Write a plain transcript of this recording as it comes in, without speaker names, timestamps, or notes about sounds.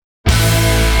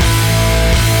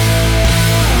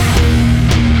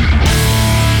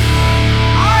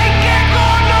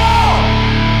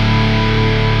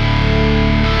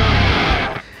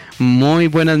Muy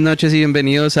buenas noches y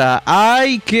bienvenidos a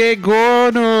 ¡Ay, qué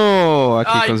gono!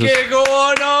 Aquí ¡Ay, qué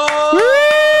gono!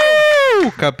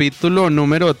 Capítulo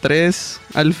número 3,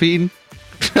 al fin.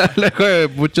 Luego de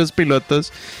muchos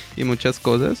pilotos y muchas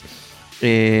cosas.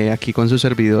 Aquí con su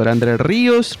servidor Andrés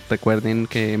Ríos. Recuerden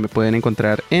que me pueden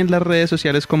encontrar en las redes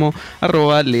sociales como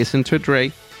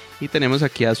 @ListenToDre. Y tenemos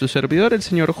aquí a su servidor, el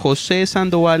señor José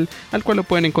Sandoval, al cual lo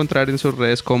pueden encontrar en sus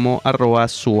redes como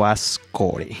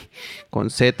 @suascore.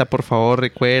 Con Z, por favor,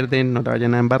 recuerden, no la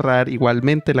vayan a embarrar.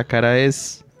 Igualmente, la cara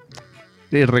es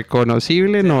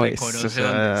irreconocible, no es. O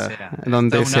sea,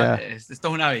 donde sea. Esto es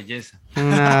una belleza.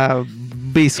 Una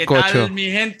bizcocho. ¿Qué tal,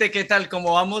 mi gente? ¿Qué tal?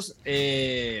 ¿Cómo vamos?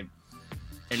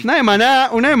 Una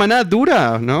semana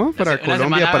dura, ¿no? Para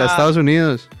Colombia, para Estados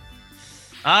Unidos.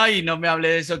 Ay, no me hable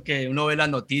de eso, que uno ve la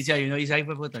noticia y uno dice, ay,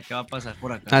 pues puta, ¿qué va a pasar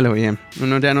por acá? Lo bien.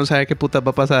 Uno ya no sabe qué puta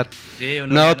va a pasar. Sí,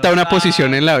 uno adopta una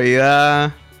posición en la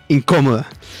vida incómoda.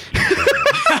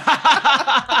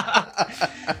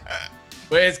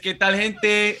 Pues, ¿qué tal,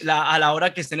 gente? A la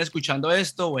hora que estén escuchando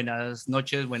esto, buenas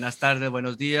noches, buenas tardes,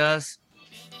 buenos días.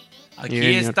 Aquí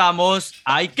bien, estamos,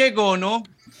 ay, qué gono,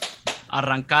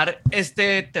 arrancar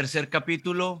este tercer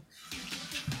capítulo.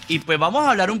 Y pues vamos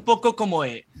a hablar un poco como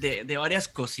de varias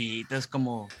cositas,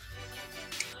 como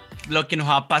lo que nos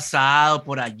ha pasado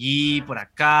por allí, por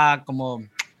acá, como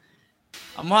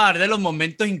vamos a hablar de los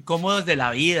momentos incómodos de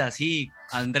la vida, sí,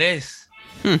 Andrés.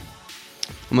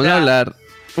 Vamos a hablar.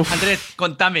 Uf. Andrés,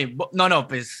 contame,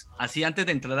 pues así antes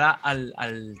de entrar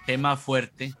al tema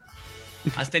fuerte,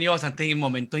 ¿has tenido bastantes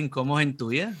momentos incómodos en tu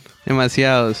vida?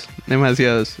 Demasiados.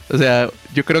 O sea,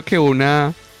 yo creo que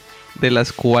una de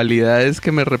las cualidades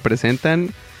que me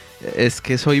representan es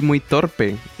que soy muy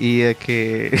torpe y de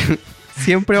que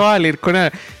siempre va a salir con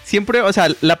siempre, o sea,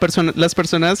 las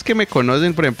personas que me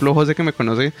conocen, por ejemplo, José que me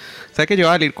conoce, sabe que yo voy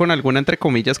a salir con alguna, entre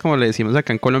comillas, como le decimos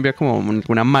acá en Colombia, como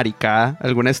alguna maricada,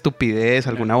 alguna estupidez,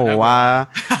 alguna bobada,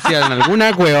 sí, en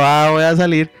alguna huevada voy a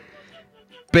salir,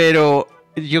 pero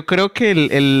yo creo que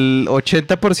el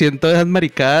 80% de esas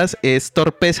maricadas es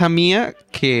torpeza mía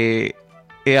que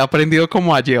he aprendido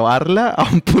como a llevarla a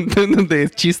un punto en donde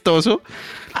es chistoso,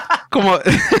 como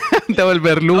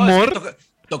devolverle humor. Es que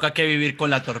toca que vivir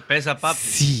con la torpeza, papi.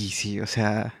 Sí, o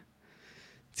sea,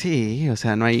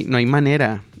 no hay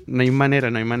manera,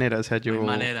 o sea, yo... No hay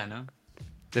manera, ¿no?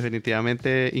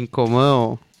 Definitivamente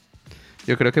incómodo,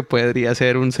 yo creo que podría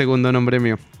ser un segundo nombre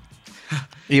mío.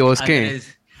 ¿Y vos qué?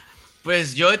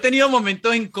 Pues yo he tenido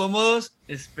momentos incómodos,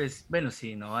 bueno,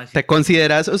 sí, no así. ¿Te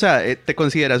consideras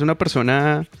una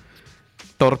persona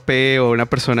torpe o una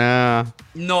persona...?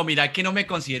 No, mira que no me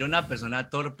considero una persona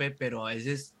torpe, pero a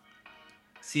veces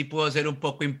sí puedo ser un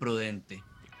poco imprudente.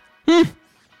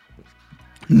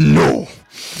 No.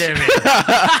 De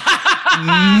verdad.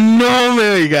 No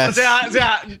me digas.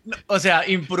 O sea,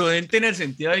 imprudente en el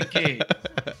sentido de que...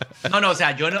 No, o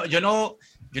sea, yo no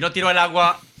tiro el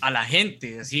agua a la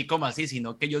gente, así como así,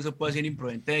 sino que yo se puedo decir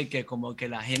imprudente de que como que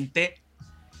la gente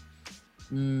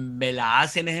me la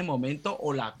hace en ese momento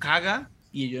o la caga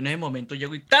y yo en ese momento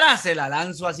llego y se la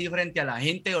lanzo así frente a la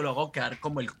gente o lo hago quedar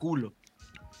como el culo.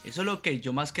 Eso es lo que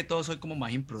yo más que todo soy como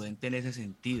más imprudente en ese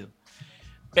sentido.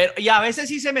 Pero, y a veces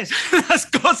sí se me salen las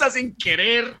cosas sin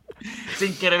querer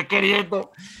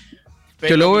queriendo. Pero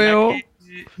yo lo veo...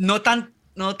 No tan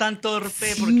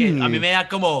torpe, sí. Porque a mí me da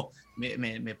como...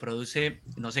 Me produce,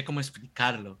 no sé cómo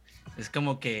explicarlo. Es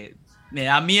como que me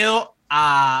da miedo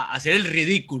a hacer el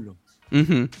ridículo.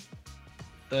 Uh-huh.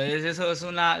 Entonces eso es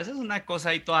una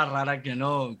cosa ahí toda rara que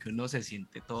uno se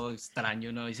siente todo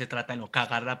extraño, ¿no? Y se trata de no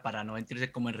cagarla para no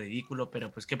sentirse como en ridículo,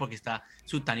 pero pues que porque está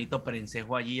Sutanito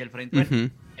Perencejo allí al frente. Uh-huh. Bueno,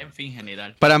 en fin,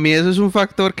 general. Para mí eso es un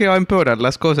factor que va a empeorar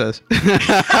las cosas. O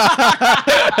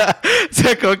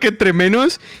sea, como que entre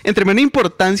menos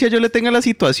importancia yo le tenga a la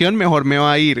situación, mejor me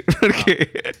va a ir.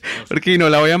 Porque no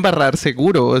la voy a embarrar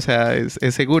seguro, o sea, es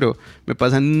seguro. Me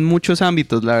pasa en muchos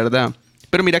ámbitos, la verdad.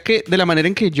 Pero mira que de la manera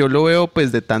en que yo lo veo,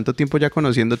 pues de tanto tiempo ya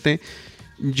conociéndote,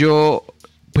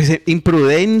 pues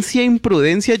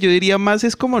imprudencia, yo diría más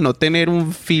es como no tener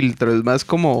un filtro, es más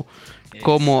como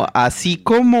así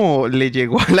como le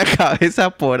llegó a la cabeza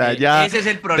por allá, ese es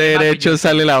el problema, derecho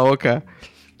sale la boca.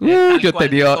 Yo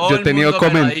he tenido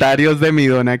comentarios de mi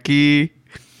don aquí,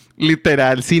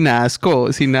 literal, sin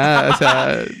asco, sin nada, o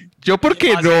sea... Yo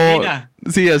porque no...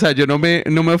 Sí, o sea, yo no me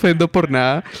ofendo por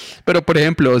nada. Pero, por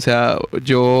ejemplo, o sea,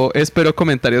 yo espero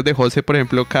comentarios de José, por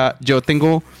ejemplo,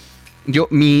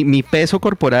 mi peso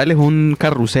corporal es un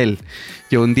carrusel.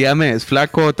 Yo un día me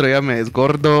desflaco, otro día me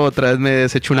desgordo, otra vez me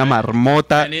desecho una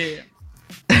marmota.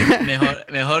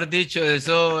 Mejor dicho,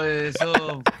 eso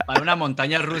para una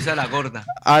montaña rusa la gorda.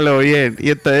 A lo bien.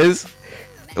 Y entonces...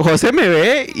 José me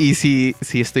ve y si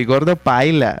estoy gordo,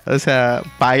 paila. O sea,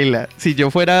 paila. Si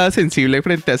yo fuera sensible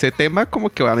frente a ese tema, como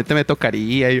que obviamente me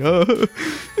tocaría. Y yo,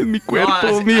 es mi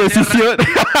cuerpo, mi decisión.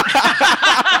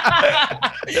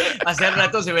 Hace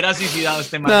rato se hubiera suicidado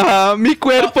este man. No, mi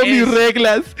cuerpo, mis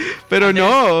reglas. Pero Andrés,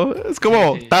 no, es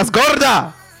como, ¡estás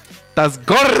gorda! ¡Estás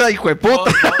gorda, hijo de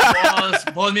puta!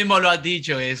 Vos mismo lo has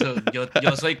dicho eso. Yo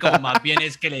soy como más bien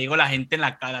es que le digo a la gente en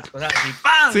la cara las cosas así,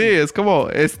 ¡pam! Sí, es como,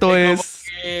 esto es...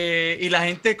 y la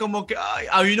gente como que, ay,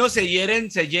 a unos se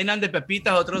llenan de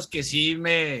pepitas, otros que sí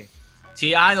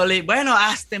Sí, no le... Bueno,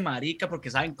 hazte marica, porque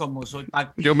saben cómo soy.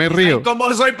 Yo me río. Saben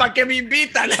cómo soy, ¿para qué me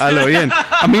invitan? A lo bien.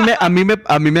 A mí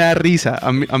me da risa.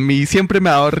 A mí siempre me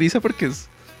ha dado risa porque es...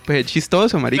 Pues es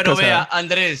chistoso, marica. Pero vea,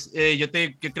 Andrés, yo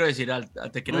te quiero decir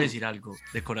algo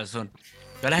de corazón.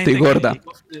 Yo a la gente estoy gorda.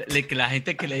 Que la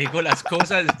gente que le digo las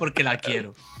cosas es porque la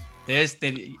quiero. Entonces,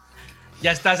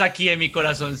 ya estás aquí en mi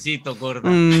corazoncito, gorda.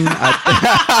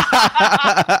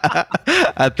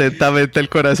 Atentamente el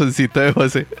corazoncito de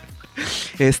José.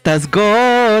 Estás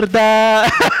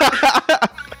gorda.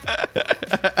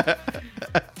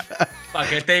 ¿Para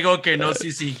qué te digo que no?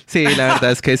 Sí. Sí, la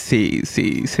verdad es que sí.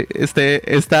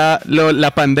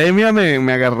 La pandemia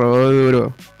me agarró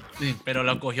duro. Sí, pero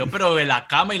lo cogió de la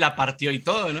cama y la partió y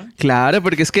todo, ¿no? Claro,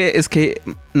 porque es que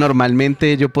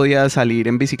normalmente yo podía salir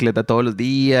en bicicleta todos los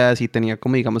días y tenía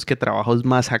como digamos que trabajos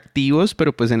más activos,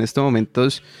 pero pues en estos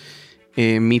momentos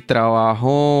mi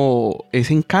trabajo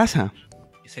es en casa.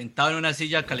 Sentado en una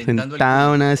silla calentando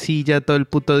Sentado en una silla todo el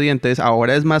puto día. Entonces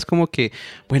ahora es más como que,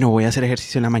 bueno, voy a hacer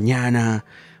ejercicio en la mañana,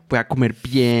 voy a comer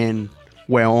bien,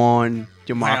 huevón,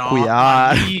 yo me voy a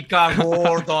cuidar. Marica,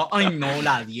 gordo. Ay, no,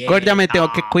 la dieta. Gorda, me tengo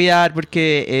que cuidar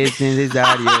porque es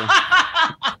necesario.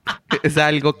 Es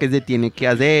algo que se tiene que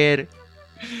hacer.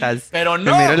 Pero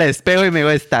no. Primero el espejo y me digo,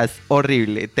 estás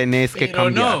horrible, tenés que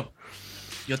cambiar. No.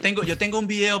 Yo tengo un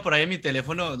video por ahí en mi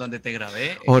teléfono donde te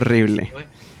grabé. Horrible.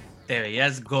 Te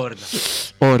veías gorda.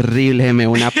 Horrible, me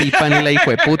una pipa en la hijo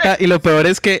de puta. Y lo peor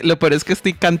es que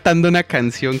estoy cantando una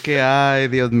canción que, ay,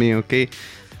 Dios mío, que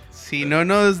si no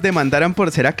nos demandaran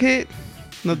por... ¿Será que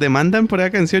nos demandan por esa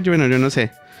canción? Yo no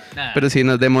sé. Nada. Pero si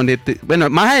nos demonetizan... Bueno,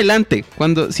 más adelante,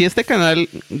 si este canal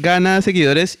gana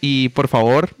seguidores y por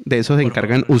favor, de eso se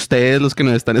encargan ustedes los que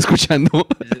nos están escuchando.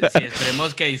 Sí,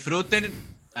 esperemos que disfruten.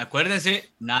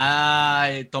 Acuérdense, nada,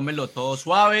 tómenlo todo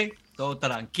suave, todo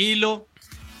tranquilo.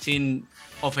 Sin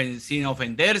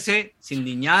ofenderse, sin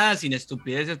niñadas, sin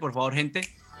estupideces, por favor, gente.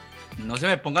 No se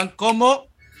me pongan como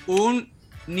un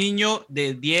niño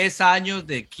de 10 años,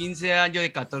 de 15 años,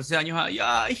 de 14 años. Ay,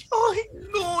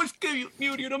 no, es que me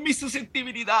abrieron mi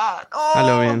susceptibilidad. Oh. A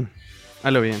lo bien.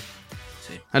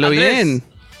 Sí. A lo bien.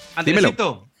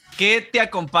 Andresito, ¿qué te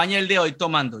acompaña el de hoy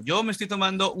tomando? Yo me estoy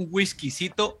tomando un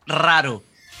whiskycito raro.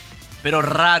 Pero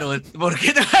raro. ¿Por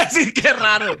qué te voy a decir que es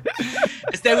raro?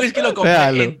 Este whisky lo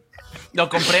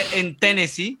compré en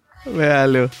Tennessee.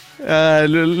 Véalo.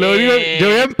 Yo voy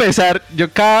a empezar.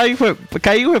 Cada hijo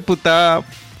de puta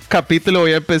capítulo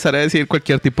voy a empezar a decir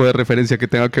cualquier tipo de referencia que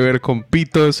tenga que ver con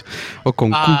pitos, o con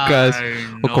cucas,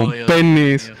 o con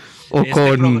penes, o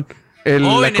con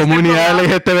la comunidad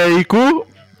LGTBIQ.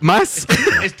 Más.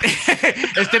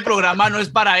 Este programa no es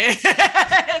para eso.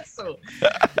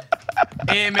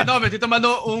 Me estoy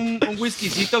tomando un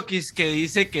whiskycito que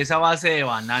dice que es a base de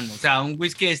banano. O sea, un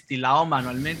whisky destilado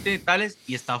manualmente, tales,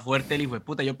 y está fuerte el hijo de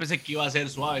puta. Yo pensé que iba a ser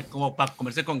suave, como para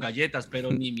comerse con galletas,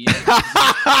 pero ni mierda.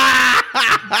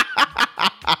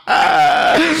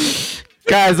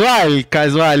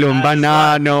 Casual, un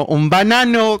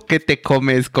banano que te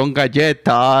comes con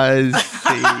galletas.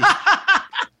 Sí.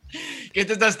 ¿Qué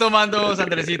te estás tomando,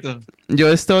 Andresito? Yo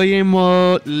estoy en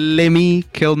modo Lemmy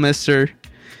Killmaster.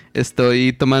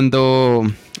 Estoy tomando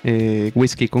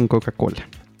whisky con Coca-Cola.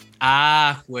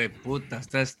 Ah, jueputa,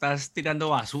 estás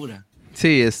tirando basura.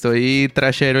 Sí, estoy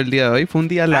trashero el día de hoy. Fue un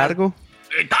día largo.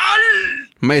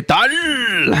 ¡Metal!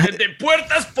 De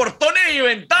puertas, portones y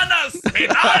ventanas.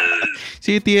 ¡Metal!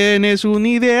 Si tienes un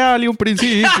ideal y un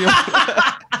principio.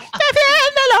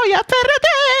 ¡Defiéndelo y aférrate!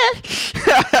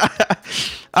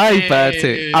 Ay,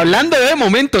 parce. Hablando de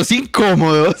momentos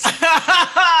incómodos.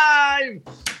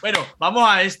 Bueno, vamos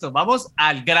a esto. Vamos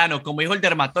al grano. Como dijo el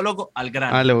dermatólogo, al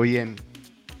grano. A lo bien.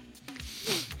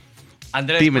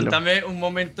 Andrés, dímelo. Cuéntame un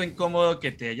momento incómodo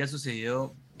que te haya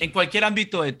sucedido en cualquier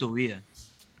ámbito de tu vida.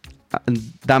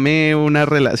 Dame una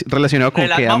relacionado con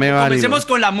que dame válido. Comencemos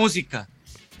con la música.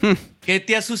 ¿Qué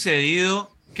te ha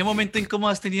sucedido? ¿Qué momento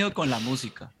incómodo has tenido con la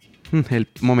música? El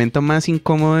momento más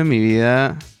incómodo de mi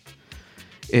vida...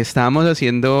 Estábamos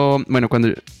haciendo... Bueno,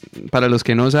 para los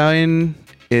que no saben,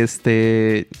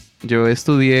 Yo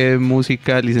estudié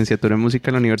música, licenciatura en música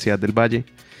en la Universidad del Valle.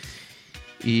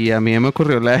 Y a mí me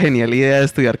ocurrió la genial idea de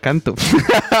estudiar canto.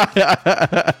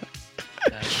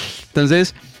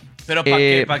 Entonces... Pero ¿para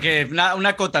qué? ¿Para qué? Una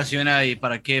acotación ahí,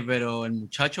 ¿para qué? Pero el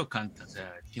muchacho canta, o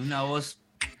sea, tiene una voz.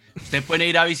 Usted puede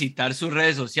ir a visitar sus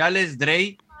redes sociales,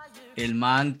 Dre. El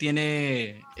man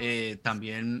tiene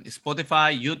también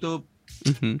Spotify, YouTube,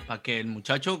 para que el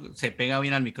muchacho se pega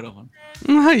bien al micrófono.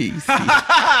 Ay, sí.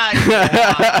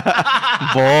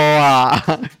 Boa.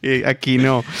 Aquí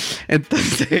no.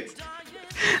 Entonces,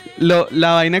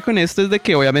 la vaina con esto es de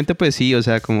que obviamente pues sí, o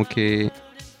sea, como que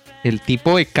el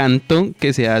tipo de canto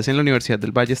que se hace en la Universidad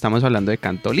del Valle, estamos hablando de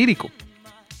canto lírico.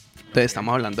 Entonces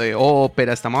estamos hablando de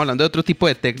ópera, estamos hablando de otro tipo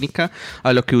de técnica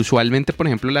a lo que usualmente, por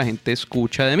ejemplo, la gente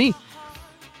escucha de mí.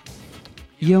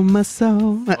 Yo más.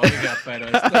 Oiga, pero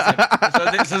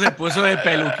eso se puso de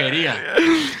peluquería.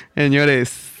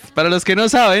 Señores, para los que no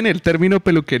saben, el término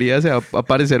peluquería se va a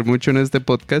aparecer mucho en este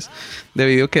podcast,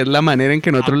 debido a que es la manera en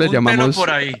que nosotros le llamamos. Por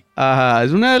ahí. Ajá,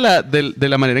 es una de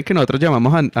la manera en que nosotros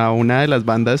llamamos a una de las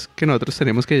bandas que nosotros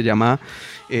tenemos que se llama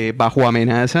Bajo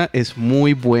Amenaza. Es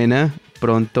muy buena.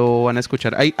 Pronto van a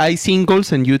escuchar. Hay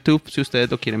singles en YouTube si ustedes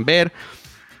lo quieren ver.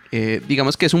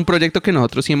 Digamos que es un proyecto que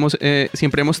nosotros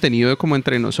siempre hemos tenido como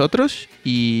entre nosotros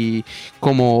y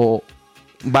como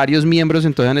varios miembros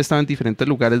entonces han estado en diferentes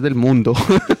lugares del mundo.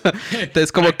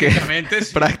 Entonces como que sí.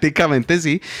 Prácticamente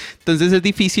sí. Entonces es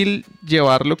difícil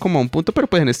llevarlo como a un punto, pero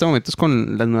pues en estos momentos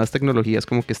con las nuevas tecnologías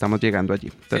como que estamos llegando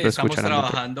allí. Sí, estamos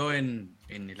trabajando en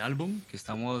el álbum que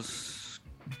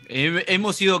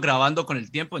hemos ido grabando con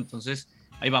el tiempo, entonces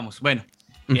ahí vamos. Bueno,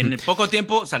 en poco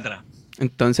tiempo saldrá.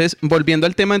 Entonces, volviendo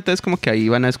al tema, entonces como que ahí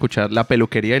van a escuchar la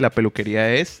peluquería, y la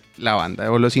peluquería es la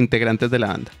banda o los integrantes de la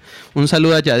banda. Un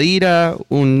saludo a Yadira,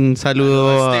 un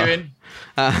saludo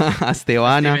a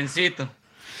Estebana. Stevencito.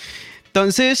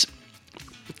 Entonces,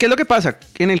 ¿qué es lo que pasa?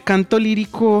 En el canto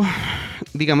lírico,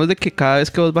 digamos de que cada vez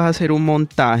que vos vas a hacer un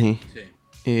montaje,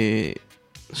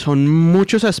 son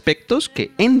muchos aspectos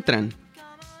que entran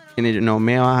en ello. No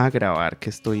me vas a grabar que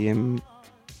estoy en...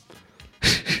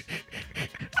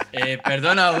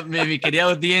 Perdona, mi querida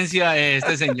audiencia,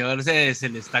 este señor se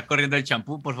le está corriendo el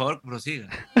champú, por favor, prosiga.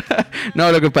 No,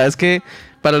 lo que pasa es que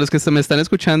para los que me están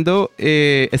escuchando,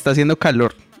 está haciendo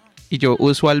calor. Y yo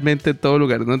usualmente en todo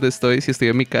lugar donde estoy, si estoy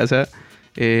en mi casa,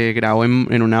 grabo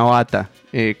en una bata.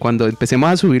 Cuando empecemos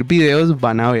a subir videos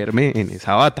van a verme en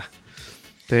esa bata.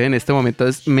 Entonces en este momento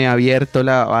me ha abierto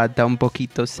la bata un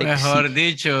poquito sexy. Mejor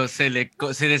dicho, se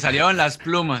le salieron las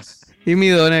plumas. Y mi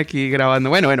don aquí grabando.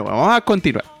 Bueno, vamos a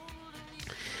continuar.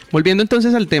 Volviendo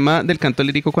entonces al tema del canto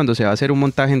lírico, cuando se va a hacer un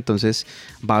montaje, entonces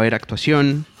va a haber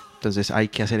actuación, entonces hay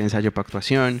que hacer ensayo para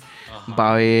actuación. Ajá. Va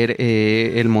a haber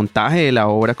el montaje de la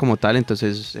obra como tal,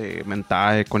 entonces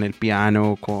montaje con el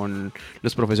piano, con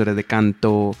los profesores de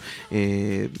canto,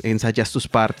 ensayas tus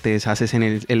partes, haces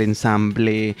el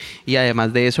ensamble y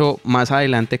además de eso, más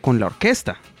adelante con la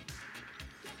orquesta.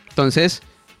 Entonces,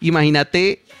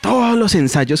 imagínate todos los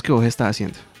ensayos que vos estás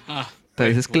haciendo.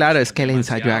 Entonces, claro, es que el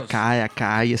ensayo de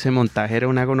acá y ese montaje era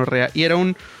una gonorrea. Y era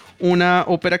una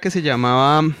ópera que se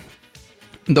llamaba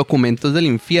Documentos del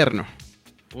Infierno.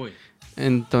 Uy.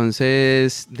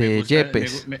 Entonces, de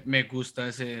Yepes. Me gusta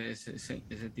ese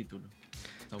título.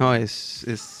 No,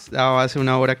 es a base de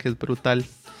una obra que es brutal,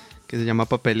 que se llama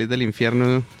Papeles del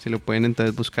Infierno. Si lo pueden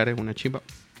entonces buscar, es una chimba.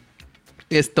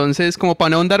 Entonces, como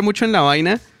para no ahondar mucho en la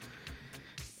vaina,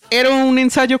 era un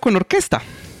ensayo con orquesta.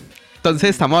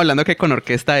 Entonces estamos hablando que con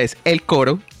orquesta es el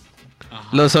coro, ajá,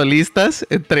 los solistas,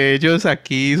 entre ellos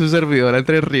aquí su servidora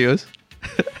Entre Ríos,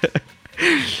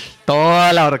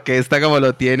 toda la orquesta como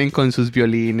lo tienen con sus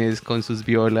violines, con sus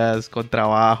violas, con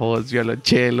trabajos,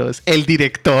 violonchelos, el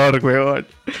director, weón.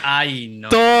 Ay, no.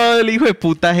 Todo el hijo de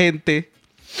puta gente.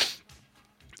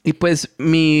 Y pues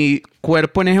mi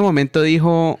cuerpo en ese momento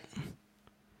dijo,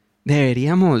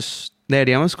 deberíamos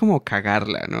como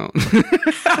cagarla, ¿no?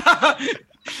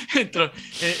 Entró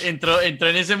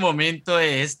en ese momento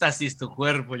de éxtasis tu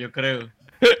cuerpo, yo creo.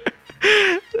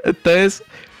 Entonces,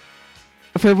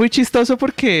 fue muy chistoso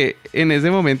porque en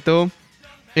ese momento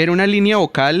era una línea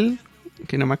vocal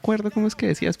que no me acuerdo cómo es que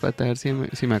decías, para ver si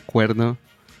me acuerdo.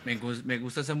 Me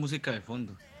gusta esa música de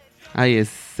fondo. Ay, es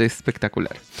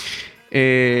espectacular. ¿Cómo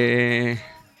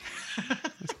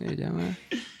se llama?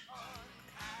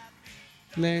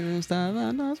 Le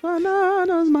gustaban los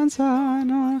bananos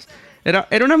manzanos. Era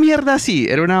una mierda así,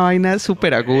 era una vaina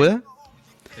súper aguda.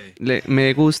 Sí.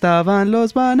 Me gustaban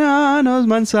los bananos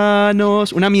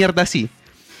manzanos, una mierda así.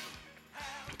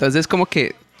 Entonces como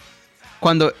que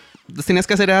cuando tenías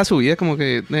que hacer esa subida, como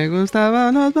que me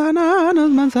gustaban los bananos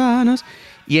manzanos.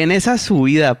 Y en esa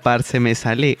subida, parce, me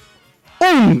sale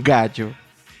un gallo.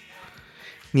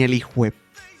 Ni el hijo de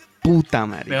puta,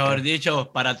 marica. Mejor dicho,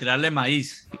 para tirarle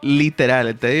maíz. Literal,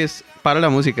 entonces paro la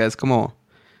música, es como...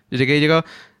 Yo llegué y llego...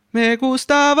 Me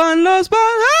gustaban los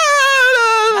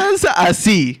bananas.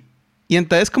 Así. Y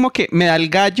entonces como que me da el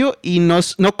gallo y no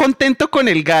contento con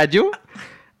el gallo...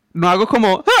 No hago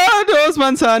como, los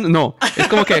manzanos. No, es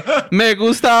como que, me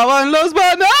gustaban los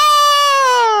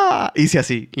bananos. Hice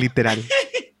así, literal.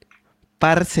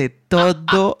 Parce,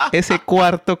 todo ese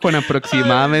cuarto con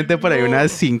aproximadamente por ahí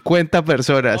unas 50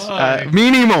 personas.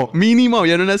 Mínimo,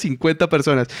 habían unas 50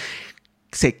 personas.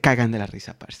 Se cagan de la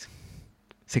risa, parce.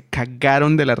 Se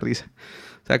cagaron de la risa.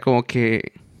 O sea, como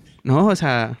que, no, o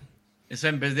sea... Eso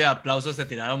en vez de aplausos te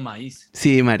tiraron maíz.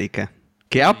 Sí, marica.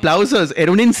 ¡Qué aplausos! Era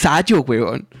un ensayo,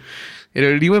 weón.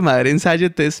 Era un hijo de madre ensayo.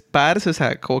 Entonces, parce, o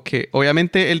sea, como que...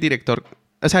 Obviamente el director...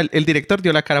 O sea, el director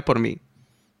dio la cara por mí.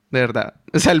 De verdad.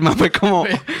 O sea, el man fue como...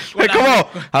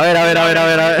 A ver.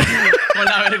 Con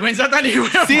la vergüenza tan hijo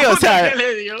de Sí, o sea, que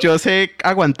le dio. yo sé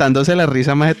aguantándose la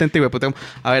risa más de hijo de puta.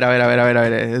 A ver.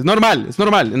 Es normal.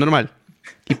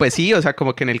 Y pues sí, o sea,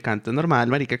 como que en el canto es normal,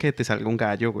 marica, que te salga un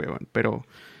gallo, weón.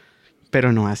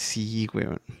 Pero no así,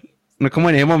 weón. No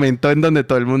como en ese momento en donde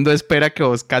todo el mundo espera que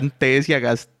vos cantes y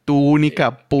hagas tu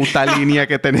única puta línea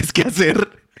que tenés que hacer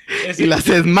y la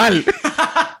haces mal.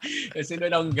 Ese no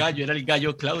era un gallo, era el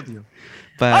gallo Claudio.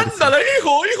 Parce. ¡Ándale,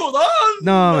 hijo, dale!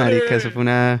 No, marica, eso fue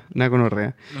una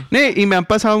gonorrea. No. Y me han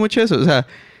pasado mucho eso. O sea,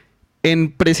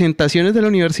 en presentaciones de la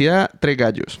universidad, 3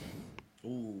 gallos.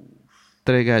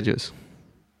 3 gallos.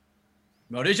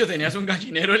 Mejor dicho, tenías un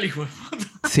gallinero el hijo de puta.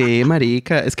 Sí,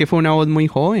 marica. Es que fue una voz muy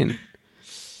joven.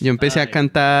 Yo empecé a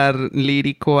cantar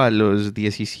lírico a los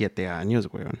 17 años,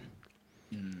 weón.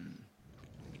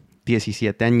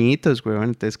 17 añitos, weón.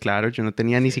 Entonces, claro, yo no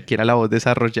tenía ni siquiera la voz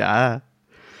desarrollada.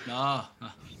 No.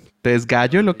 Entonces,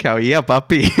 gallo lo que había,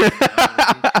 papi.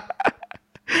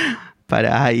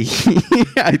 Para ahí.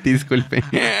 Ay, disculpe.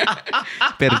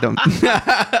 Perdón.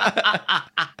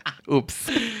 Ups.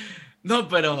 No,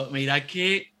 pero mira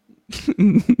que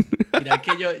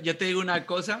yo te digo una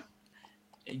cosa.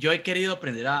 Yo he querido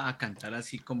aprender a cantar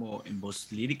así como en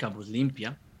voz lírica, voz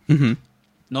limpia. Uh-huh.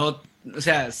 No, o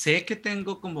sea, sé que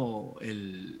tengo como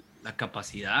la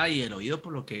capacidad y el oído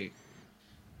por lo que...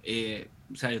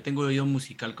 o sea, yo tengo oído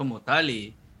musical como tal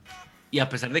y a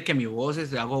pesar de que mi voz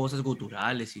hago voces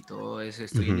guturales y todo eso,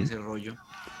 estoy en ese rollo.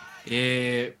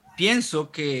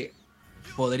 Pienso que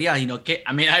podría, sino que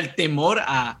a mí me da el temor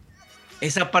a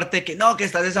esa parte de que no, que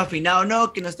estás desafinado,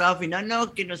 no, que no estaba afinado,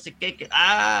 no, que no sé qué, que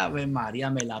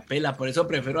María, me la pela, por eso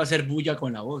prefiero hacer bulla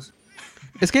con la voz.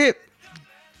 Es que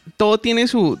todo tiene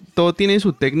su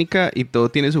técnica y todo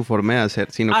tiene su forma de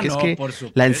hacer, sino que es que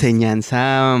la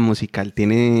enseñanza musical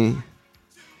tiene...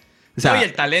 O sea, y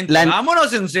el talento,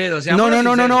 vámonos en serio.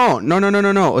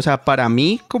 No. O sea, para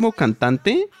mí como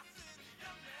cantante,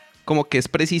 como que es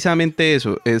precisamente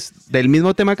eso. Es del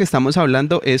mismo tema que estamos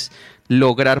hablando, es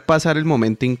lograr pasar el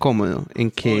momento incómodo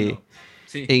en que,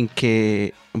 en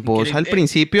que vos al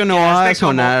principio no vas a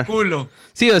sonar. Culo.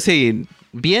 Sí, o sea,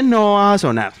 bien no vas a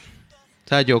sonar. O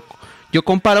sea, yo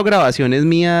comparo grabaciones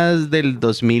mías del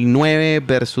 2009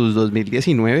 versus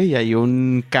 2019 y hay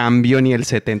un cambio ni el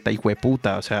 70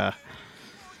 hijueputa, o sea,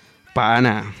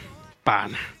 pana.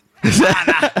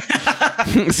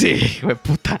 Sí,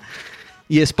 hijueputa.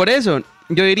 Y es por eso,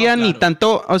 yo diría ni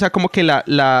tanto, o sea, como que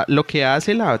lo que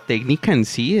hace la técnica en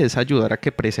sí es ayudar a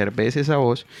que preserves esa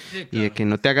voz y de que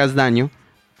no te hagas daño.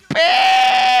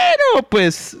 Pero,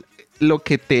 pues, lo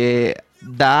que te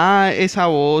da esa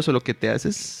voz o lo que te hace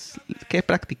es que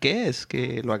practiques,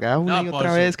 que lo hagas una y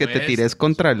otra vez, que te tires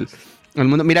contra el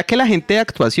mundo. Mira que la gente de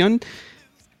actuación,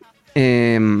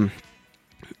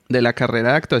 de la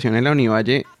carrera de actuación en la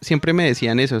Univalle, siempre me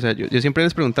decían eso. O sea, yo siempre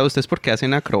les preguntaba a ustedes por qué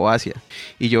hacen acrobacia.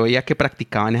 Y yo veía que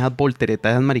practicaban esas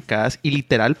volteretas, esas maricadas, y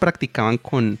literal practicaban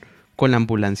con la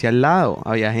ambulancia al lado.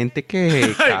 Había gente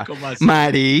que...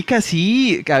 Marica,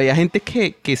 sí. Había gente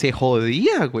que se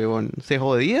jodía, huevón. Se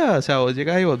jodía. O sea, vos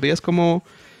llegas y vos veías como...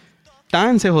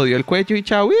 se jodió el cuello y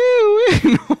chao.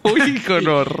 Uy,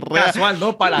 gonorrea. Casual,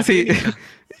 ¿no? Para la sí.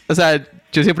 O sea,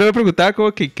 yo siempre me preguntaba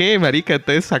como que, ¿qué, marica?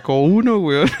 Entonces sacó uno,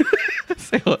 weón.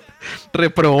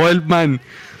 Reprobó el man.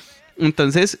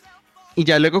 Entonces, y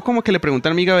ya luego como que le pregunta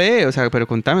a mi amiga, o sea, pero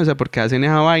contame, o sea, ¿por qué hacen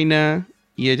esa vaina?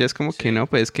 Y ella es como que no,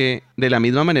 pues que de la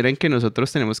misma manera en que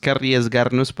nosotros tenemos que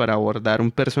arriesgarnos para abordar un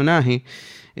personaje,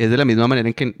 es de la misma manera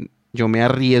en que yo me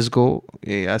arriesgo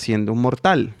haciendo un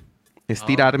mortal. Es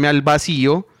tirarme al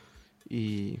vacío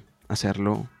y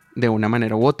hacerlo de una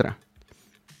manera u otra.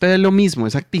 Pero es lo mismo,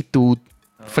 esa actitud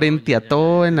frente a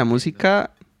todo en la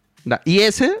música Y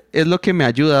ese es lo que me ha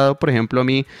ayudado, por ejemplo, a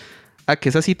mí, a que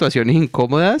esas situaciones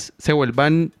incómodas se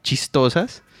vuelvan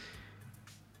chistosas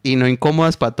y no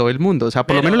incómodas para todo el mundo. O sea,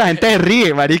 por lo menos la gente se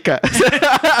ríe, marica.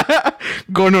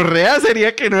 Gonorrea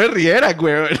sería que no se riera,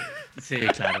 güey. Sí,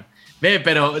 claro. Ve,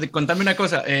 pero contame una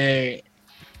cosa.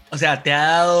 O sea, ¿te ha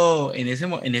dado en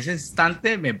ese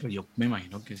instante? Pues yo me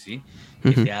imagino que sí.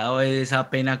 Que te ha dado esa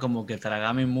pena como que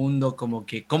trágame mundo, como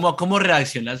que... ¿Cómo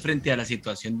reaccionas frente a la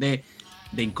situación de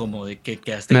incómodo, de que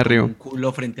quedaste como un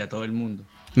culo frente a todo el mundo?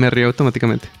 Me río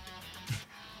automáticamente.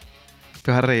 Te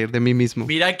vas a reír de mí mismo.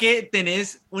 Mira que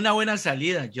tenés una buena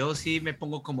salida. Yo sí me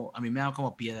pongo como... A mí me da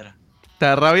como piedra. ¿Te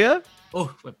da rabia?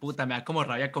 Fue puta, me da como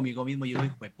rabia conmigo mismo. Yo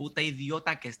digo, fue puta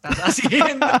idiota, ¿qué estás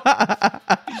haciendo?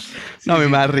 Sí, no, a mí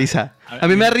me da risa. A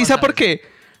mí me da risa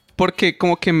porque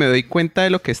como que me doy cuenta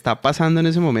de lo que está pasando en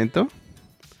ese momento.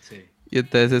 Sí. Y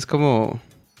entonces es como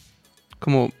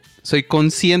soy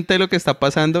consciente de lo que está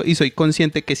pasando y soy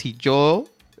consciente que si yo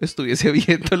estuviese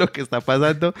viendo lo que está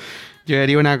pasando, yo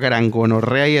haría una gran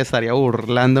gonorrea y estaría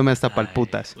burlándome hasta pa'l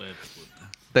putas.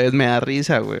 Entonces me da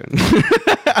risa, güey.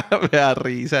 Me da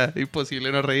risa.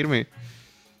 Imposible no reírme.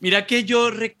 Mira que yo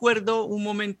recuerdo un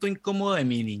momento incómodo de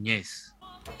mi niñez.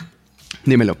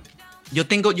 Dímelo.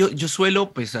 Yo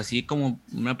suelo, pues así como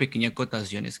una pequeña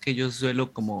acotación, es que yo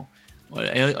suelo como...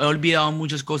 He olvidado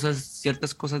muchas cosas,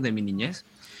 ciertas cosas de mi niñez,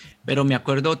 pero me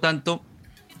acuerdo tanto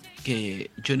que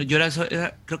creo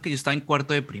que yo estaba en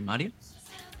cuarto de primaria.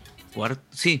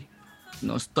 Sí,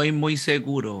 no estoy muy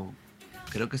seguro.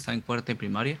 Creo que estaba en cuarto de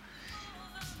primaria.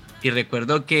 Y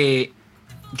recuerdo que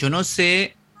yo no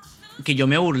sé, que yo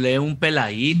me burlé de un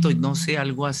peladito, no sé,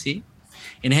 algo así.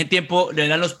 En ese tiempo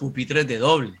eran los pupitres de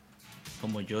doble.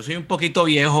 Como yo soy un poquito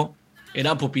viejo,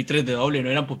 eran pupitres de doble, no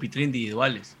eran pupitres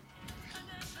individuales.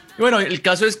 Y bueno, el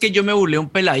caso es que yo me burlé de un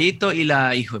peladito y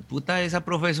la hijo de puta, esa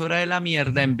profesora de la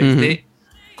mierda, en vez de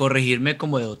corregirme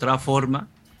como de otra forma,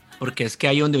 porque es que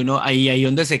ahí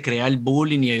donde se crea el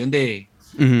bullying y ahí donde...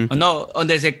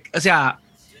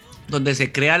 donde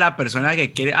se crea la persona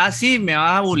que quiere, sí, me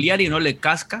va a bullear y no le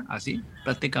casca, así,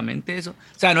 prácticamente eso.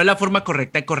 O sea, no es la forma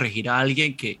correcta de corregir a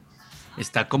alguien que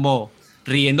está como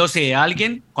riéndose de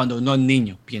alguien cuando uno es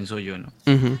niño, pienso yo, ¿no?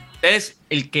 Entonces,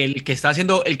 el que estaba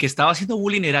haciendo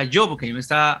bullying era yo, porque yo me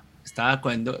estaba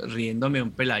riéndome de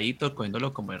un peladito,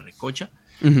 cogiéndolo como de recocha,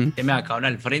 que me acabaron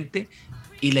al frente,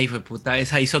 y la hijo de puta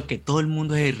esa hizo que todo el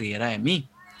mundo se riera de mí.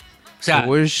 O sea,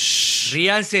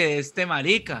 ríanse de este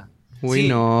marica. Uy, sí,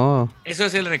 no. Eso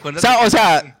es el recuerdo. Sí,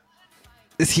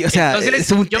 o sea,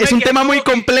 entonces, es un tema muy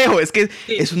complejo. Es que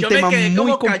sí, es un tema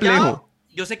muy complejo. Callado.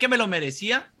 Yo sé que me lo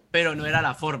merecía, pero no era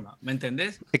la forma, ¿me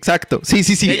entendés? Exacto. Sí.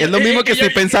 Es lo mismo que estoy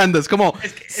pensando. Es como...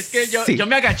 Es que yo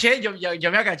me agaché,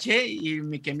 yo me agaché y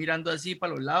me quedé mirando así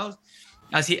para los lados.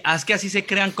 Así se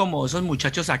crean como esos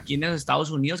muchachos aquí en los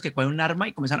Estados Unidos que cogen un arma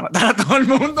y comienzan a matar a todo el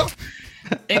mundo.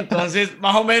 Entonces,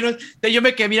 más o menos, yo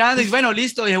me quedé mirando y bueno,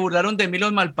 listo, y se burlaron de mí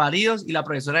los malparidos y la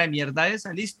profesora de mierda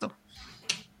esa, listo.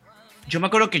 Yo me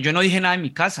acuerdo que yo no dije nada en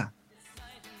mi casa.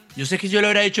 Yo sé que yo le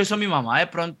hubiera hecho eso a mi mamá de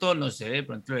pronto, no sé, de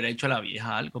pronto le hubiera hecho a la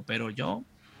vieja algo, pero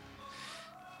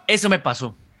eso me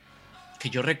pasó. Que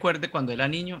yo recuerde cuando era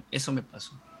niño, eso me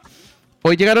pasó.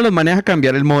 Hoy llegaron los manes a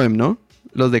cambiar el módem, ¿no?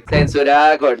 Los de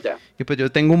censurada gorda. Y pues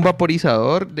yo tengo un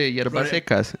vaporizador de hierbas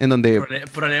secas en donde...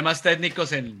 Problemas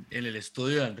técnicos en el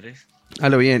estudio de Andrés. A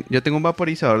lo bien, yo tengo un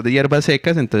vaporizador de hierbas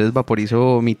secas, entonces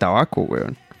vaporizo mi tabaco,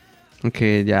 weón.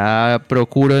 Aunque ya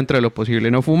procuro dentro de lo posible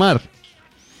no fumar.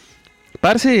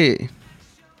 Parce.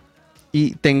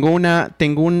 Y tengo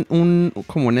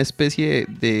como una especie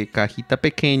de cajita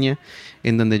pequeña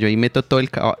en donde yo ahí meto todo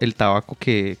el tabaco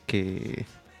que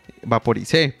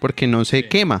vaporicé, porque no se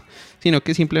quema, sino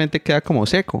que simplemente queda como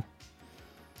seco.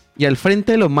 Y al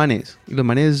frente de los manes,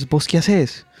 ¿vos qué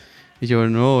haces? Y yo,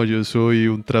 no, yo soy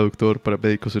un traductor para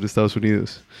médicos en Estados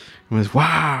Unidos. Y me dice,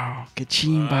 wow, qué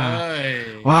chimba.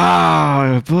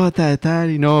 Wow, puta,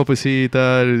 tal. Y no, pues sí,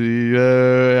 tal. Y,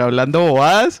 hablando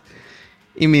bobadas.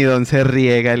 Y mi don se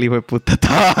riega, el hijo de puta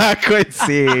tabaco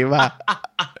encima.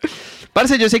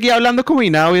 Parce, yo seguía hablando como si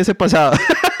nada hubiese pasado.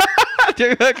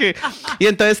 Y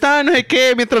entonces estaba no sé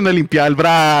qué, mientras me limpiaba el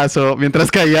brazo, mientras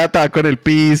caía tabaco en el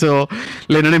piso,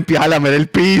 Lennon empieza a lamer el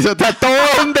piso,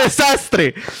 todo un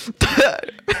desastre.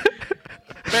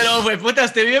 Pero, güey, puta,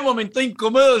 usted vive momentos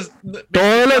incómodos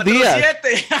todos los días,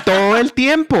 todo el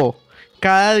tiempo,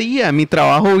 cada día, en mi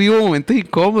trabajo vivo momentos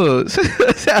incómodos,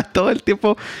 o sea, todo el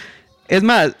tiempo. Es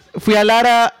más, fui a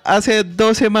Lara hace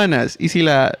 2 semanas y si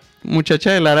la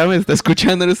muchacha de Lara me está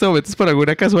escuchando en estos momentos por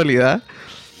alguna casualidad,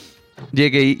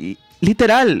 llegué y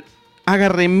literal,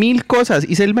 agarré 1000 cosas,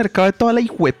 hice el mercado de toda la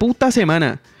hijueputa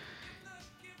semana.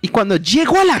 Y cuando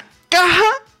llego a la caja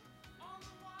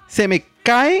se me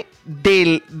cae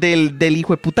del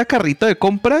hijo de puta carrito de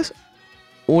compras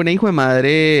una hijo de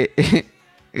madre,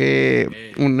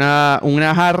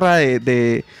 una jarra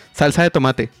de salsa de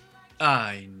tomate.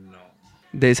 Ay, no.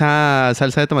 De esa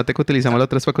salsa de tomate que utilizamos la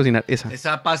otra vez para cocinar.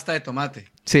 Esa pasta de tomate.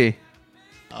 Sí.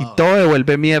 Y todo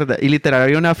devuelve mierda. Y literal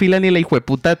había una fila ni la hijo de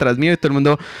puta detrás mío y todo el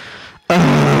mundo...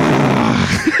 ¡Ah!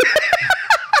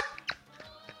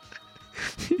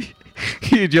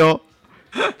 Y yo...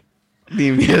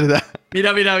 Ni mierda.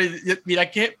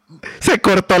 Mira que... Se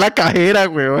cortó la cajera,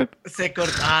 weón.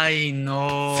 Ay,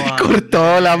 no. Se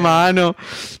cortó la mano.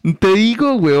 Te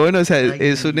digo, weón, o sea,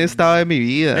 es un estado de mi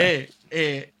vida.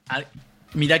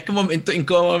 Mira qué momento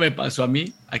incómodo me pasó a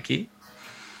mí aquí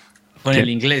con el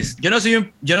inglés. Yo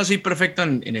no soy perfecto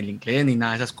en el inglés ni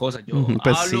nada de esas cosas. Yo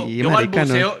pues hablo, sí, marica,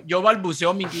 yo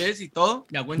balbuceo mi inglés y todo.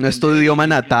 No es tu idioma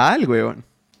natal, weón.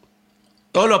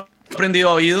 Todo lo he aprendido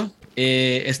a oído.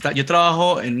 Yo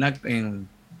trabajo en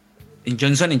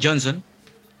Johnson Johnson.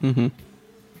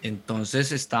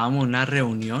 Entonces estábamos en una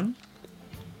reunión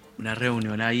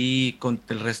ahí con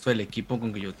el resto del equipo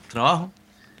con que yo trabajo.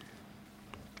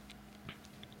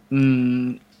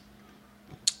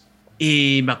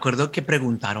 Y me acuerdo que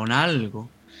preguntaron algo.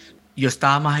 Yo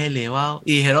estaba más elevado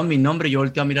y dijeron mi nombre. Yo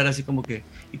volteé a mirar así como que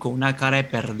y con una cara de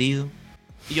perdido.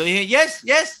 Y yo dije,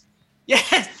 yes.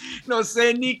 No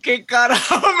sé ni qué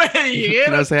carajo me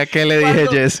dijeron. No sé a qué le dije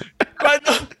yes.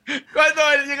 Cuando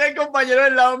llega el compañero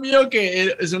del lado mío,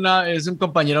 que es un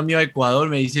compañero mío de Ecuador,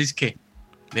 me dice es que,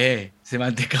 se me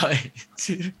acaba de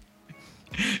decir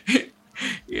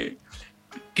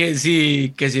que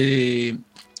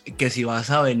si vas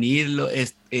a venir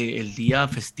el día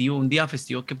festivo, un día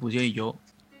festivo que pusieron y yo,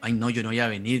 ay no, yo no voy a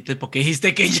venir. Entonces, ¿por qué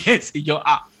dijiste que yes? Y yo,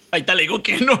 ahí te le digo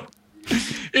que no.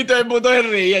 Y todo el mundo se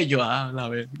reía y yo, la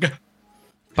verga.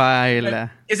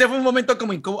 Paila. Ese fue un momento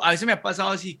como incómodo. A veces me ha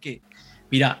pasado así que,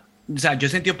 mira, o sea, yo he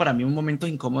sentido para mí un momento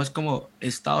incómodo es como he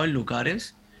estado en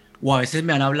lugares o a veces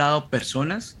me han hablado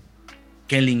personas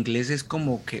que el inglés es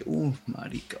como que,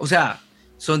 marica. O sea,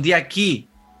 son de aquí,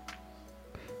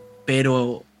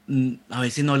 pero a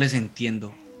veces no les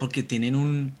entiendo porque tienen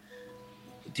un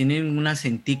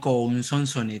acentico o un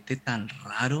sonsonete tan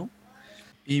raro.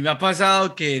 Y me ha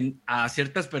pasado que a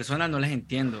ciertas personas no les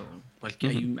entiendo.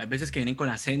 Hay veces que vienen con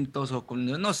acentos o con,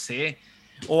 no sé.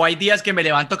 O hay días que me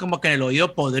levanto como que en el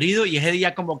oído podrido y ese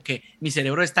día como que mi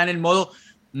cerebro está en el modo,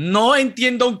 no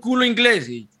entiendo un culo inglés.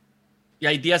 Y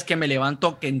hay días que me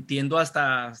levanto que entiendo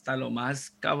hasta lo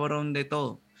más cabrón de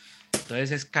todo.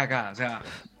 Entonces es cagada. O sea,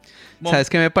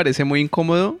 ¿sabes qué me parece muy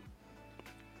incómodo?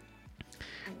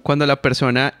 Cuando la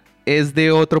persona es de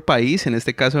otro país, en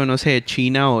este caso, no sé, de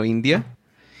China o India,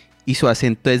 y su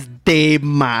acento es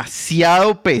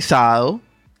demasiado pesado.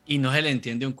 Y no se le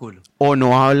entiende un culo. O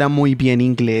no habla muy bien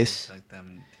inglés.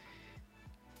 Exactamente.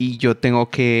 Y yo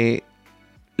tengo que,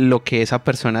 lo que esa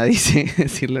persona dice,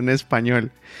 decirlo en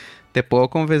español. Te puedo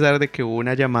confesar de que hubo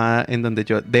una llamada en donde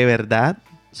yo de verdad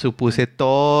supuse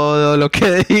todo lo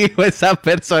que dijo esa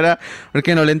persona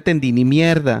porque no le entendí ni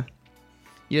mierda.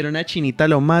 Y era una chinita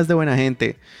lo más de buena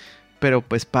gente. Pero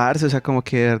pues, parce, o sea, como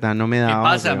que de verdad no me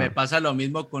daba. Me pasa lo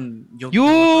mismo con...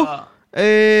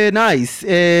 Nice.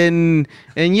 En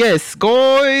yes,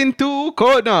 going to...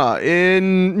 No,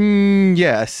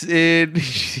 yes.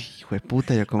 Hijo de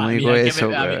puta, ¿yo cómo digo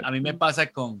eso? A mí me pasa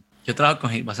con... Yo trabajo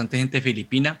con bastante gente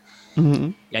filipina.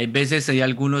 Y hay veces hay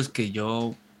algunos que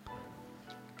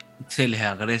se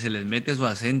les mete su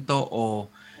acento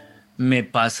o me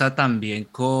pasa también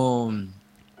con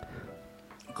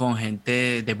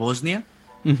gente de Bosnia.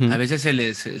 A veces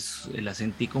el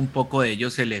acentico un poco de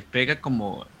ellos se les pega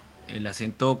como el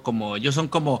acento, como ellos son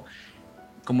como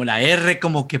la R,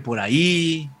 como que por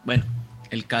ahí. Bueno,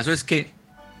 el caso es que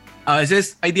a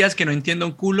veces hay días que no entiendo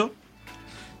un culo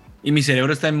y mi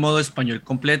cerebro está en modo español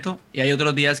completo y hay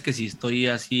otros días que sí estoy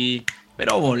así,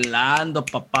 pero volando,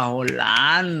 papá,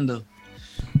 volando.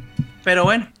 Pero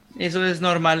bueno, eso es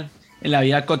normal en la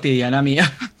vida cotidiana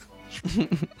mía.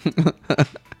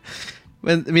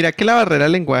 Pues mira que la barrera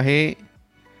del lenguaje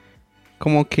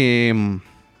como que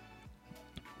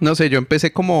no sé, yo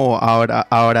empecé como a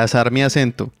abrazar mi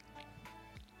acento.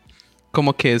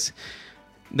 Como que es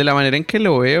de la manera en que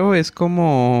lo veo es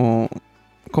como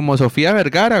Sofía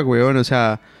Vergara, weón, o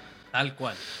sea, tal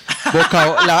cual.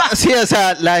 Sí, o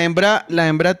sea, la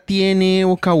hembra tiene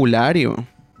vocabulario.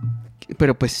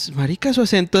 Pero pues, marica, su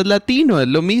acento es latino, es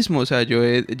lo mismo. O sea, yo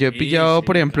he pillado,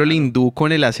 por ejemplo, claro, el hindú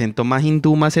con el acento más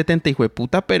hindú, más 70 hijo de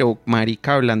puta, pero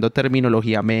marica, hablando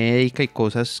terminología médica y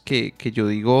cosas que yo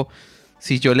digo,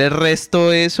 si yo le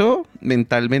resto eso,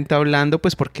 mentalmente hablando,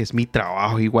 pues porque es mi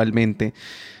trabajo igualmente.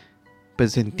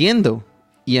 pues entiendo.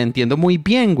 Y entiendo muy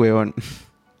bien, weón.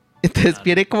 Entonces Claro.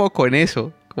 viene como con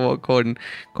eso. Como con el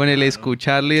Claro.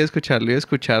 escucharlo y escucharlo y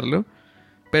escucharlo.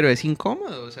 Pero es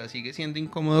incómodo. O sea, sigue siendo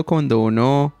incómodo cuando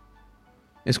uno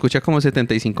escucha como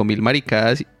 75,000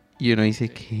 maricadas y uno dice,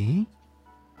 ¿qué?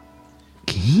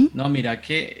 ¿Qué? No, mira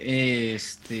que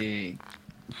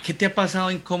 ¿qué te ha pasado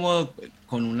incómodo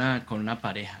con una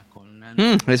pareja?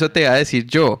 Eso te iba a decir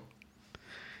yo.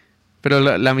 Pero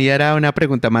la mía era una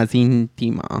pregunta más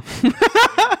íntima.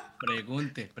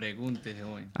 Pregunte,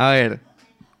 joven. A ver,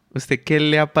 ¿usted qué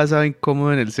le ha pasado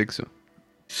incómodo en el sexo?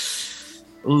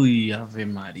 Uy, Ave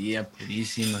María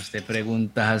Purísima, usted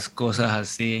pregunta esas cosas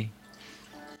así.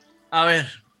 A ver,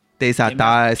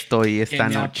 Desatada estoy esta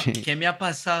noche. ¿qué me ha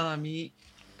pasado a mí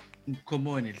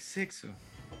como en el sexo?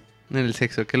 En el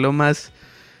sexo, ¿qué es lo más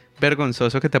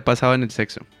vergonzoso que te ha pasado en el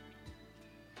sexo?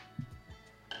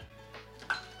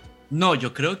 No,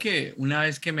 yo creo que una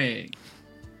vez que me...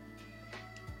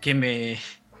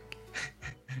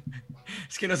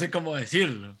 Es que no sé cómo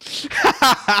decirlo.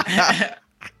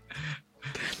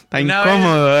 Está Una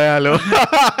incómodo, véalo.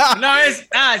 Una vez,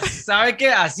 ¿sabe qué?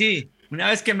 Así, una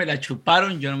vez que me la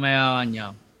chuparon, yo no me había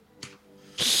bañado.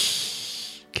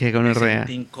 Qué Me gonorrea.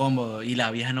 sentí incómodo y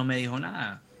la vieja no me dijo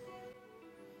nada.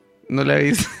 ¿No la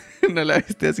viste, no la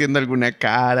viste haciendo alguna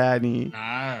cara ni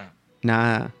Nada.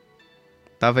 nada?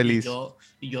 Está Y feliz. yo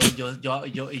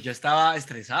estaba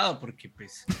estresado porque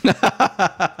pues yo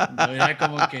era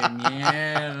como que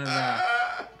mierda.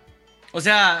 O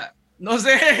sea, no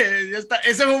sé,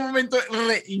 ese fue un momento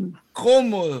re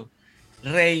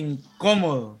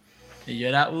incómodo. Y yo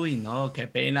era, uy, no, qué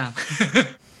pena.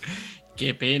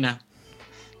 Qué pena.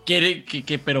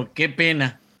 Pero qué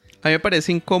pena. A mí me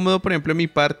parece incómodo, por ejemplo, en mi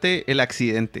parte, el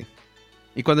accidente.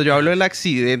 Y cuando yo hablo del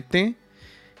accidente,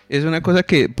 es una cosa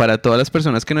que para todas las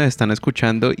personas que nos están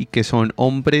escuchando y que son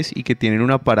hombres y que tienen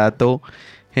un aparato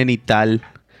genital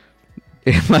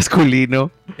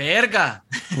masculino, Verga.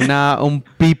 un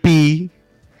pipí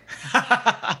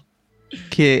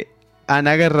que han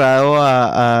agarrado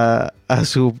a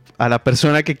la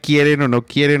persona que quieren o no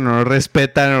quieren o no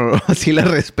respetan o así la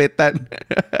respetan.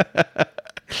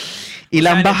 Y O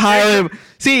la sea, han en el bajado. sexo.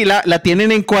 Sí, la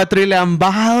tienen en 4 y la han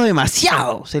bajado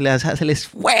demasiado. Se les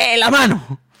fue la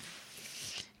mano.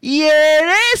 Y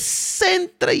eres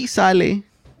entra y sale.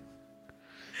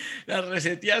 La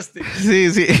reseteaste.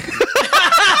 Sí, sí.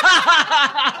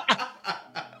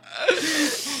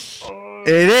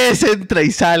 Eres entra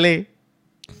y sale.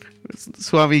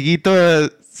 Su amiguito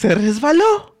se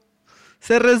resbaló.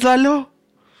 Se resbaló.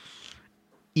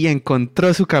 Y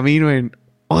encontró su camino en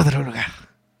otro lugar.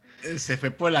 Se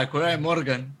fue por la cueva de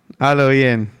Morgan. Hablo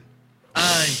bien.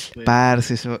 Ay, pues.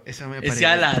 Parce, eso me Ese parece re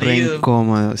alarido.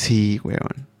 incómodo. Sí,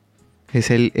 weón. Es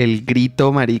el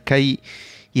grito, marica, y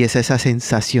es esa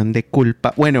sensación de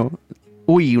culpa. Bueno,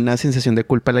 una sensación de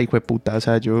culpa la hijo de puta. O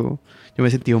sea, yo me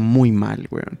he sentido muy mal,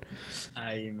 weón.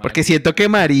 Ay, Porque siento que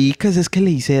maricas es que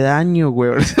le hice daño,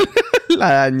 weón.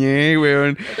 La dañé,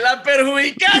 weón. La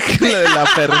perjudicaste. La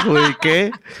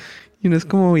perjudiqué. Y uno es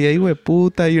como, vida hijo de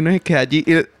puta, y uno se queda allí.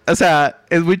 O sea,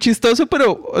 es muy chistoso,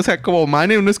 pero, o sea, como man,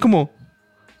 uno es como,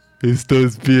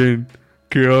 ¿estás bien?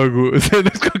 ¿Qué hago? O sea, no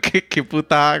es como, ¿qué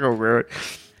puta hago, weón?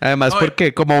 Además, No,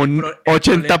 porque como un el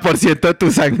 80% de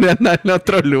tu sangre anda en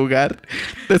otro lugar.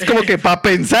 Es como que para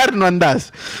pensar no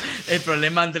andas. El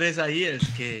problema, Andrés, ahí es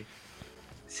que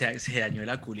se dañó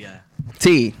la culiada.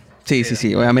 Sí,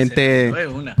 obviamente.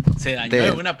 Se dañó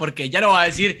de una, porque ella no va a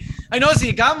decir, ay, no,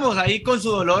 sigamos ahí con su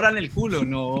dolor en el culo.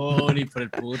 No, ni por el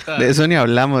puta. De eso ni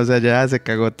hablamos, o sea, ya se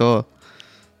cagó todo.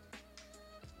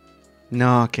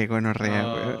 No, qué gonorrea,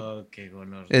 weón. Oh, qué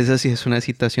gonorrea. Eso sí es una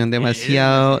situación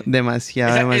demasiado incómoda.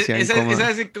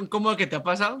 ¿Esa es incómoda que te ha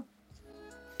pasado?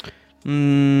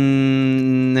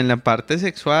 En la parte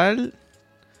sexual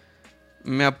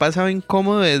me ha pasado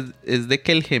incómodo es de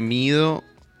que el gemido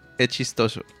es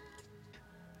chistoso.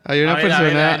 Hay una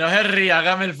persona. A ver, no se ríe,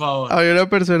 hágame el favor. Había una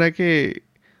persona que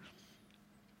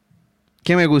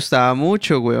me gustaba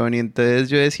mucho, weón. Y entonces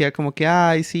yo decía como que,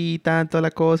 ay, sí, tanto la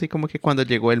cosa. Y como que cuando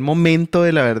llegó el momento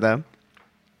de la verdad,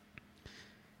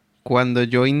 cuando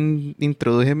yo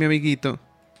introduje a mi amiguito,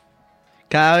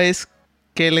 cada vez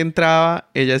que él entraba,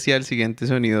 ella hacía el siguiente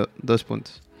sonido, 2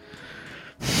 puntos.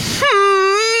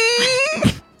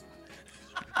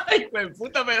 Ay, pues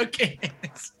puta, pero ¿qué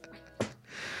es?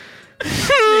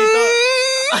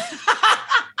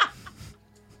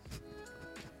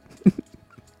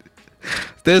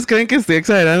 Ustedes creen que estoy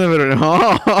exagerando, pero no.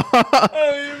 Ay,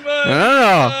 man.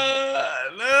 No.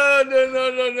 No,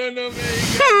 me digas.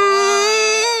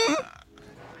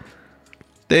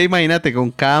 Te imagínate con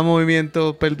cada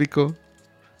movimiento pélvico.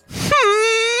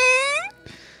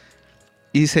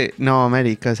 hice, no,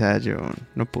 marica, o sea, yo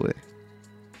no pude.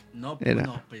 No, Era,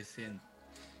 no, pues.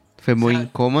 fue O muy sea,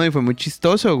 incómodo y fue muy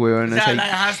chistoso, weón. O sea, la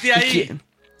dejaste y que- ahí.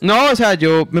 no, o sea,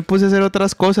 yo me puse a hacer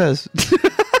otras cosas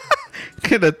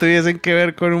que no tuviesen que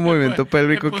ver con un Me, pu- movimiento me,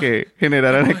 pélvico pu- que me,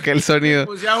 generaran pu- aquel me sonido.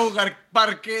 puse a jugar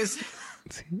parques.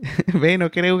 Sí. Ve, ¿no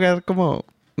quiere jugar como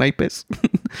naipes?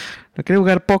 ¿No quiere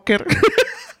jugar póker?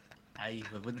 Ay,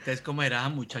 pues, entonces, ¿cómo era esa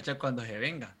muchacha cuando se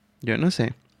venga? Yo no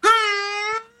sé.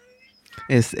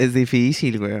 Es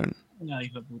difícil, weón. Ay,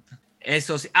 hijo de puta.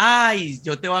 Eso sí. Ay,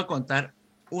 yo te voy a contar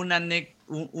una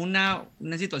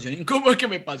situación incómoda que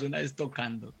me pasó una vez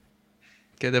tocando.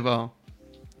 ¿Qué te pasó?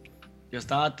 Yo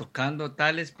estaba tocando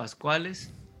tales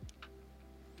pascuales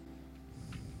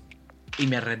y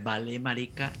me resbalé,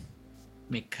 marica.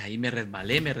 Me caí, me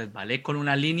resbalé con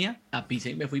una línea, la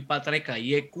pisé y me fui para atrás,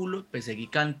 caí de culo, pues seguí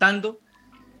cantando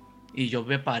y yo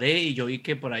me paré y yo vi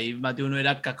que por ahí más de uno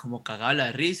era como cagado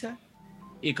la risa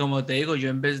y como te digo, yo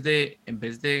en vez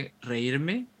de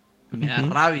reírme, me da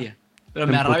Ujú. rabia, pero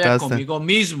Te me da rabia emputaste. conmigo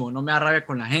mismo, no me da rabia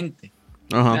con la gente,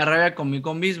 me Ajá. da rabia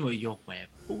conmigo mismo y yo, pues,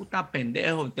 puta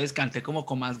pendejo, entonces canté como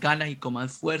con más ganas y con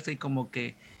más fuerza y como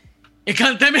que y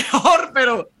canté mejor,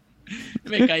 pero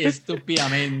me caí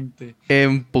estúpidamente.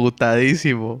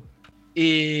 Emputadísimo.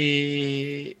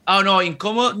 Y. Ah, no,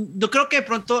 incómodo. Yo creo que de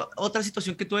pronto otra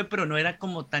situación que tuve, pero no era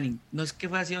como no es que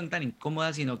fuera sido tan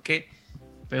incómoda, sino que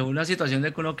fue una situación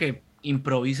de que uno que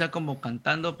improvisa como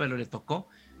cantando, pero le tocó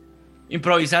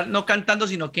improvisar, no cantando,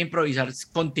 sino que improvisar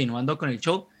continuando con el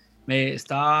show. Me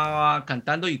estaba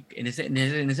cantando y en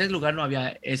ese lugar no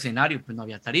había escenario, pues no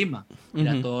había tarima.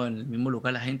 Era Ujú. todo en el mismo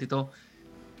lugar, la gente y todo.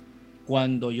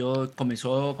 Cuando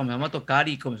comenzamos a tocar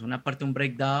y comenzó una parte, un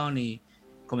breakdown y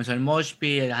comenzó el mosh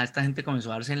pit, esta gente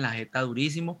comenzó a darse en la jeta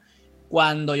durísimo.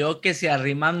 Cuando yo que se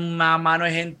arriman una mano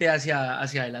de gente hacia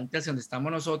adelante, hacia donde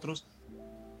estamos nosotros,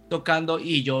 tocando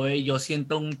y yo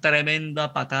siento un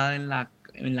tremenda patada en la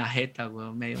jeta,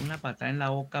 güey. Me dio una patada en la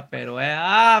boca, pero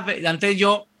antes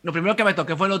lo primero que me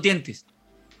toqué fue los dientes.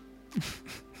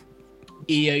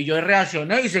 Y yo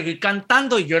reaccioné y seguí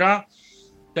cantando y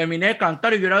terminé de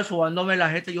cantar y yo era subándome la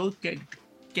jeta. Yo,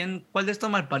 ¿cuál de estos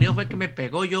malparidos fue que me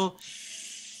pegó? Y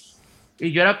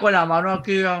yo era con la mano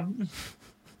aquí,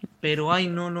 pero ay,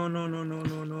 no, no, no, no, no,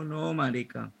 no, no, no,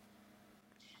 marica.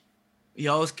 ¿Y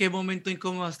a vos qué momento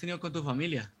incómodo has tenido con tu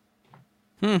familia?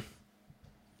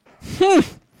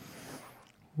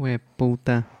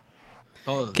 Hueputa.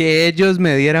 Todos. Que ellos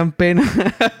me dieran pena.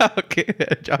 Que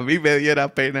a mí me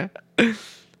diera pena.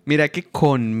 Mira que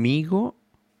conmigo,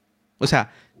 o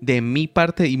sea, de mi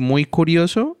parte, y muy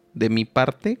curioso, de mi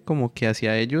parte, como que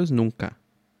hacia ellos nunca.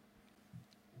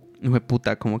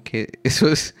 Hueputa, como que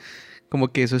eso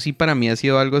sí para mí ha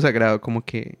sido algo sagrado, como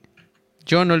que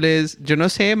yo no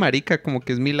sé, marica, como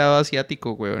que es mi lado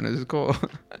asiático, weón. Es como,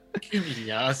 Qué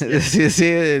humillado, sí, sí,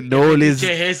 qué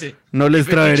fetiche es ese. no ¿Qué les fetiche es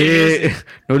traeré, ese?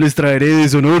 no les traeré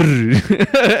deshonor.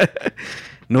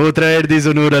 No traer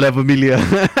deshonor a la familia.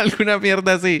 Alguna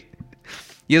mierda así.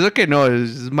 Y eso que no,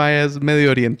 es más medio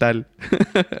oriental.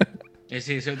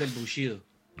 Ese es el del Bushido.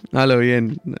 A lo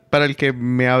bien. Para el que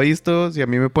me ha visto, si a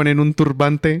mí me ponen un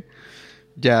turbante,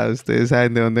 ya ustedes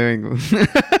saben de dónde vengo.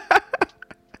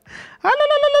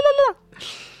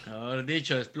 Mejor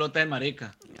dicho, explota de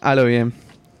marica. A lo bien.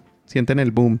 Sienten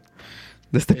el boom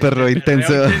de este perro Este intenso.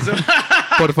 perreo intenso.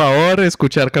 Por favor,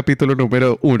 escuchar capítulo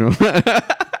número 1.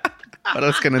 Para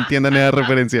los que no entiendan esa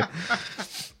referencia.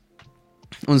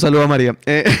 Un saludo a María.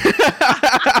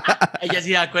 Ella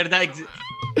sí ella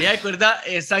acuerda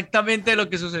exactamente lo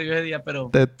que sucedió ese día, pero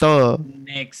De todo.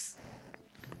 next.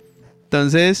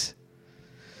 Entonces,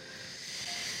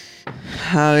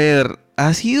 a ver,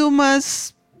 ha sido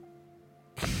más...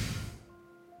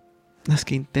 Es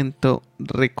que intento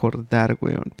recordar,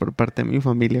 weón, por parte de mi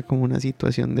familia como una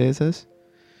situación de esas.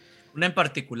 Una en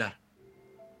particular.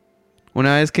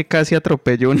 Una vez que casi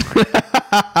atropelló un...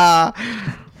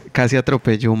 casi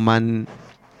atropelló un man...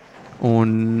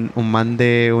 Un man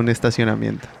de un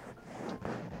estacionamiento.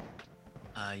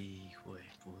 Ay, hijo de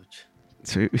pucha.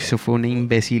 Eso fue una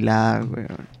imbecilada,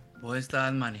 weón. ¿Vos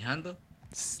estabas manejando?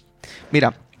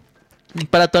 Mira,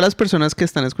 para todas las personas que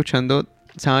están escuchando,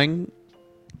 saben,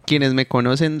 quienes me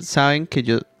conocen, saben que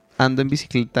yo ando en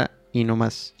bicicleta y no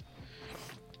más.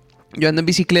 Yo ando en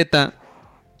bicicleta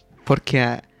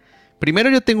porque,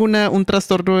 primero yo tengo un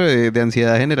trastorno de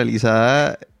ansiedad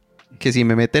generalizada que si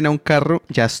me meten a un carro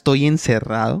ya estoy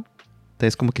encerrado.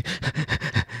 Entonces como que...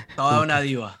 Toda como una que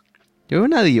diva. yo veo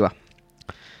una diva.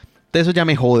 Entonces eso ya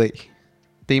me jode.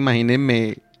 Te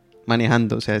imagínense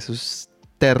manejando, o sea, eso es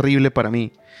terrible para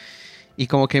mí. Y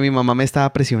como que mi mamá me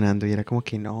estaba presionando y era como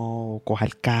que no, coja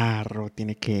el carro,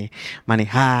 tiene que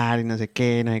manejar y no sé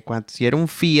qué, no sé cuánto. Si era un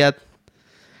Fiat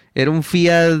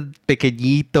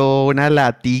pequeñito, una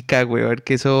latica, güey, a ver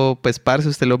que eso, pues parce,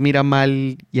 usted lo mira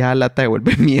mal, ya la lata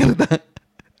devuelve mierda.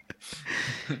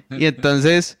 Y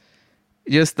entonces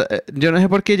yo no sé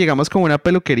por qué llegamos como a una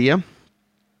peluquería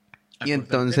 ¿A y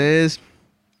cortar el pelo? entonces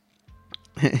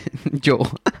yo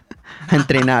a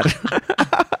entrenar.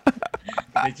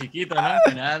 De chiquito, ¿no?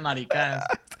 Tenías maricadas.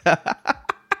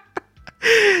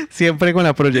 Siempre con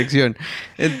la proyección.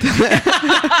 Entonces,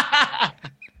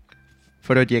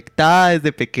 proyectada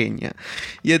desde pequeña.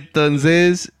 Y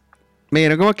entonces me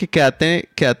dijeron como que quédate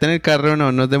en el carro,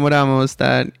 no nos demoramos,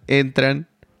 entran.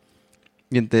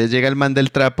 Y entonces llega el man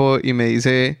del trapo y me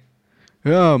dice,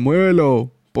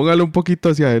 muévelo, póngalo un poquito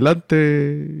hacia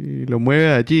adelante y lo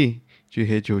mueve allí. Yo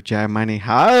dije, yo ya he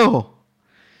manejado,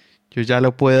 yo ya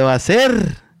lo puedo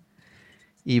hacer.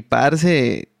 Y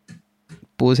parce,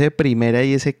 puse primera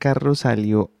y ese carro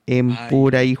salió en Ay,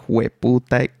 pura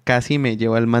hijueputa. Casi me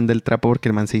llevó al man del trapo porque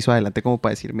el man se hizo adelante como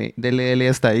para decirme, dele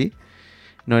hasta ahí.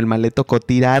 No, el man le tocó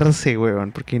tirarse,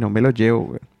 weón, porque no me lo llevo,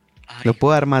 weón. Lo ay,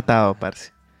 puedo haber matado, puta.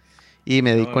 parce. Y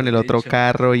me di con Mejor el otro dicho.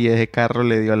 carro y ese carro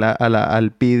le dio al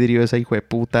vidrio esa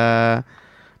hijueputa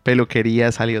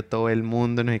peluquería, salió todo el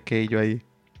mundo, no sé qué, y yo ahí.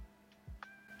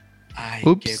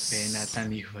 Ay, qué pena Ups.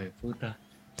 tan hijo de puta.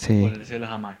 Sí, Ponérselos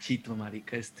a machito,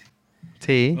 marica este.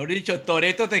 sí. Mejor dicho,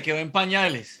 Toreto te quedó en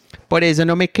pañales. Por eso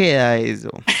no me queda eso.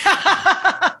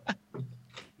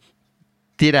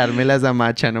 Tirarme las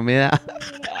zamacha no me da.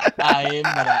 A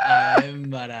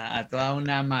hembra, a toda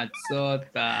una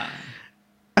machota.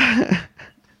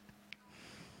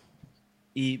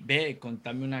 Y ve,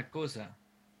 contame una cosa.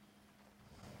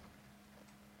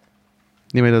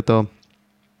 Dímelo todo.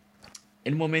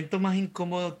 El momento más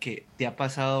incómodo que te ha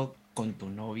pasado con tu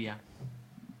novia,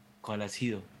 ¿cuál ha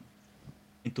sido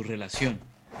en tu relación?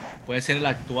 Puede ser el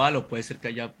actual o puede ser que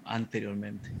haya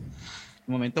anteriormente.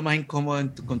 El momento más incómodo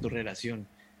con tu relación.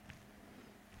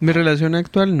 Mi relación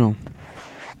actual no.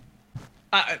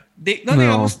 No No.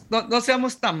 digamos, no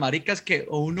seamos tan maricas que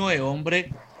uno de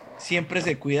hombre siempre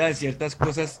se cuida de ciertas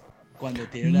cosas cuando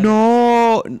tiene una relación.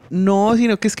 No, no,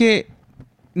 sino que es que,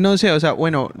 no sé, o sea,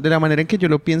 bueno, de la manera en que yo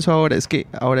lo pienso ahora, es que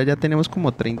ahora ya tenemos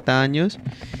como 30 años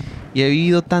y he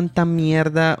vivido tanta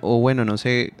mierda, o bueno, no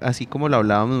sé, así como lo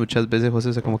hablábamos muchas veces, José,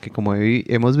 o sea, como que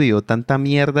hemos vivido tanta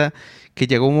mierda que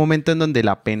llega un momento en donde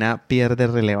la pena pierde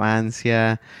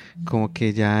relevancia, como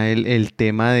que ya el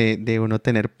tema de uno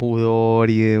tener pudor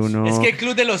y de Es que uno... el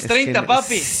club de los Es que 30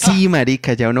 papi. sí, ¡Ja!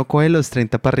 marica, ya uno coge los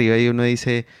 30 para arriba y uno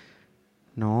dice,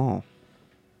 no,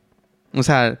 o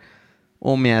sea,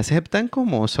 o me aceptan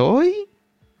como soy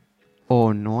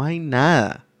o no hay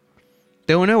nada.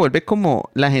 Entonces uno vuelve como,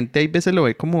 la gente hay veces lo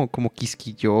ve como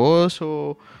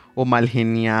quisquilloso o mal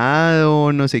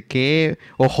geniado, no sé qué,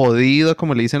 o jodido,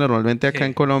 como le dicen normalmente acá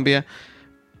en Sí. Colombia,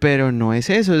 pero no es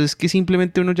eso, es que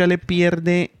simplemente uno ya le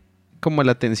pierde como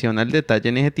la atención al detalle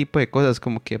en ese tipo de cosas,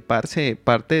 como que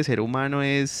parte de ser humano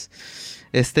es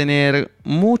tener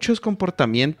muchos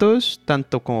comportamientos,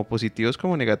 tanto como positivos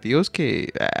como negativos,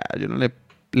 que yo no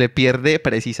le pierde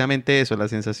precisamente eso, la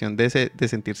sensación de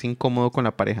sentirse incómodo con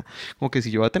la pareja. Como que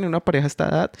si yo voy a tener una pareja a esta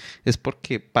edad, es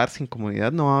porque parce,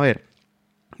 incomodidad no va a haber.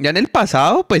 Ya en el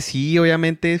pasado, pues sí,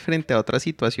 obviamente frente a otras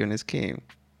situaciones que...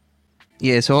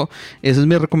 Y eso es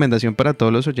mi recomendación para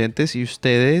todos los oyentes. Si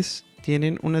ustedes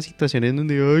tienen una situación en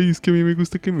donde, ay, es que a mí me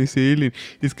gusta que me celen,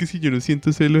 es que si yo no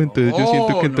siento celos, entonces yo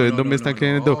siento que No, no, entonces no, no me no, están no,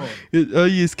 queriendo, no.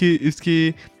 ay, es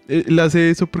que él hace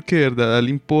eso porque de verdad le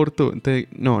importo. Entonces,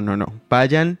 no, no, no.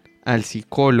 Vayan al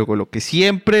psicólogo, lo que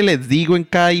siempre les digo en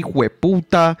cada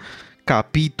hijueputa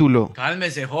capítulo.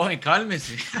 Cálmese, joven,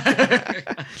 cálmese.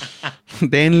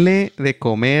 Denle de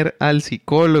comer al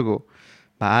psicólogo.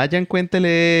 Vayan,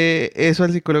 cuéntele eso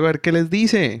al psicólogo a ver qué les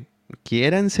dice.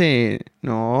 Quiéranse.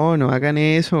 No, no hagan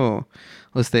eso.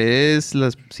 Ustedes,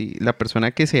 si la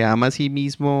persona que se ama a sí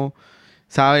mismo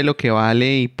sabe lo que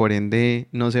vale y por ende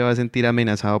no se va a sentir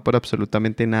amenazado por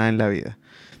absolutamente nada en la vida.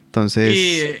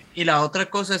 Y, Entonces, y la otra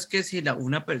cosa es que si la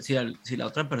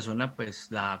otra persona pues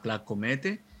la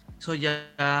comete, eso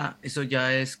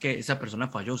ya es que esa persona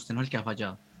falló, usted no es el que ha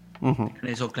fallado. ujú, Tengan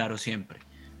eso claro siempre.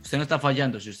 Usted no está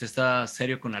fallando, si usted está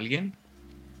serio con alguien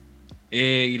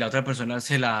y la otra persona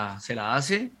se la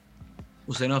hace,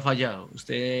 usted no ha fallado.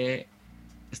 Usted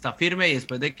está firme y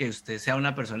después de que usted sea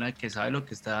una persona que sabe lo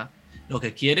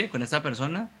que quiere con esa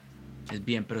persona, es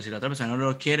bien, pero si la otra persona no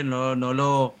lo quiere, no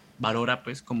lo valora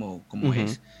pues como ujú,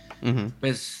 es, ujú.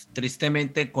 pues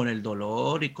tristemente con el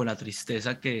dolor y con la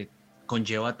tristeza que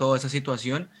conlleva toda esa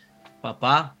situación,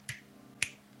 papá,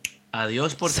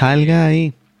 Adiós, porque Salga de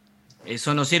ahí.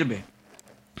 eso no sirve.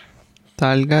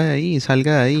 Salga de ahí,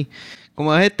 salga de ahí.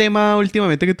 Como ese tema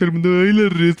últimamente que todo el mundo, ay,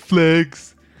 las red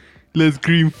flags, las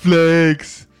green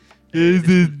flags, las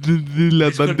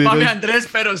Disculpame, banderas. Andrés,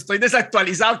 pero estoy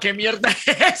desactualizado. ¿Qué mierda es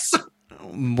eso?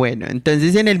 Bueno,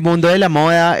 entonces en el mundo de la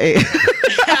moda,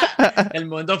 El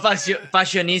mundo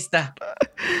fashionista.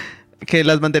 que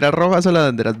las banderas rojas o las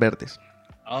banderas verdes.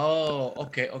 Oh,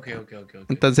 ok.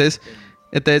 Entonces,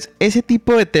 ese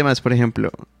tipo de temas, por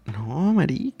ejemplo, no, No,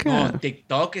 marica.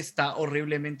 TikTok está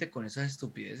horriblemente con esas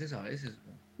estupideces a veces.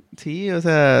 Sí, o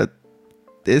sea,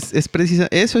 es precisa,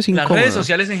 eso es Las redes incómodo.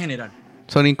 sociales en general.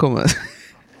 Son incómodas.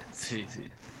 Sí.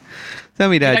 O sea,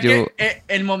 mira, Mira yo, que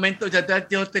el momento,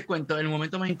 yo te cuento, el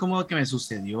momento más incómodo que me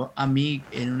sucedió a mí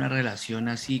en una relación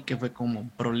así, que fue como un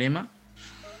problema,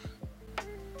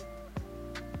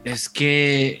 es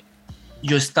que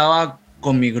yo estaba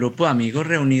con mi grupo de amigos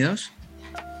reunidos,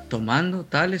 tomando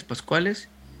tales, pascuales,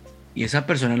 y esa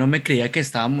persona no me creía que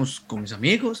estábamos con mis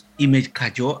amigos y me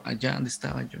cayó allá donde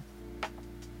estaba yo.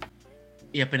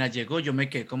 Y apenas llegó, yo me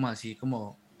quedé como así,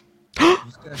 como,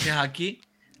 ¿qué haces aquí?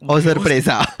 Como oh, que,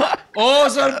 sorpresa. ¡oh,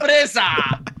 sorpresa!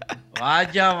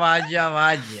 Vaya.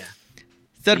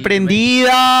 Y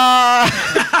 ¡Sorprendida!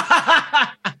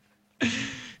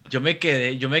 yo me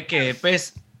quedé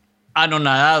pues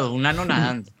anonadando.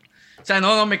 O sea,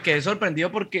 no, me quedé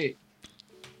sorprendido porque,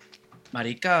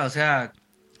 marica, o sea,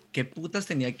 ¿qué putas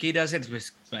tenía que ir a hacer?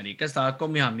 Pues, marica, estaba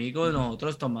con mis amigos,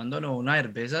 nosotros tomándonos unas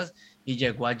cervezas y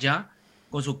llegó allá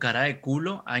con su cara de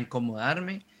culo a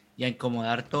incomodarme y a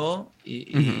incomodar todo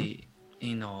y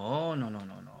no.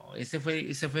 Ese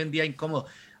fue un día incómodo.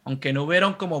 Aunque no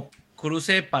hubieron como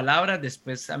cruce de palabras,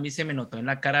 después a mí se me notó en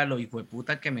la cara lo hijo de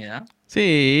puta que me da.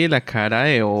 Sí, la cara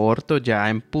de orto ya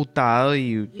emputado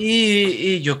y...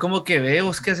 Y yo como que veo,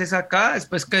 ¿vos qué haces acá?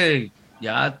 Después que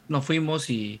ya nos fuimos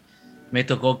y me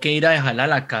tocó que ir a dejarla a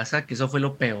la casa, que eso fue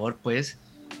lo peor, pues.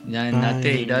 Ya andate,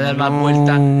 Ay, ir a dar más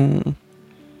vuelta. no.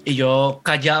 Y yo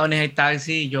callado en ese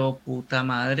taxi, y yo, puta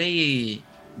madre, y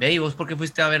ve, ¿y vos por qué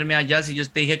fuiste a verme allá si yo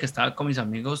te dije que estaba con mis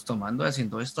amigos tomando,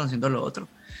 haciendo esto, haciendo lo otro?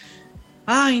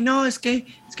 Ay, no, es que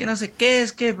no sé qué,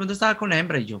 es que de pronto estaba con la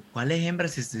hembra. Y yo, ¿cuál es hembra?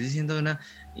 Si estoy diciendo una...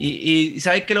 Y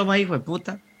 ¿sabe qué es lo más hijo de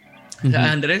puta? Ujú.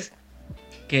 Andrés,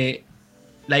 que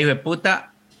la hijo de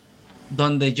puta,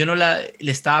 donde yo no le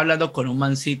estaba hablando con un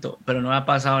mancito, pero no me ha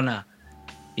pasado nada.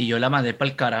 Y yo la mandé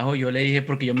para el carajo, yo le dije,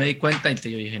 porque yo me di cuenta,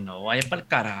 entonces yo dije, no, vaya para el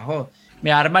carajo.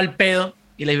 Me arma el pedo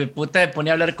y la hijo de puta me pone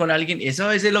a hablar con alguien. Eso a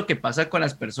veces es lo que pasa con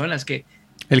las personas, que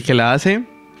El que la hace,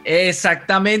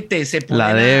 exactamente se la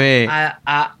ponen debe.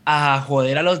 a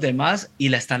joder a los demás y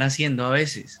la están haciendo a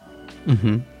veces.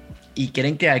 Ujú. Y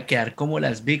quieren quedar como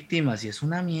las víctimas y es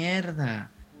una mierda.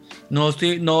 No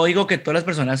digo que todas las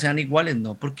personas sean iguales,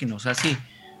 no, porque no es así.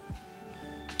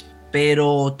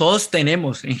 Pero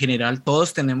en general,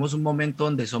 todos tenemos un momento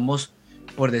donde somos,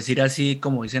 por decir así,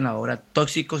 como dicen ahora,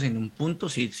 tóxicos en un punto,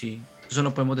 sí. Eso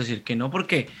no podemos decir que no,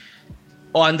 porque,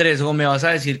 o Andrés, o me vas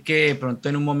a decir que de pronto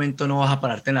en un momento no vas a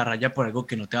pararte en la raya por algo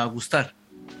que no te va a gustar.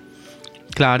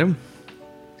 Claro,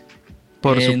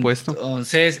 por supuesto.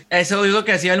 Entonces, eso digo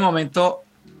que ha sido el momento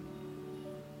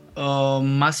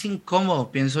más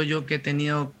incómodo, pienso yo, que he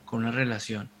tenido con una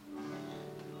relación.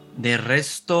 De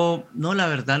resto, no, la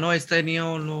verdad no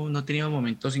no he tenido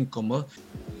momentos incómodos.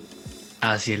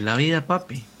 Así es la vida,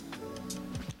 papi.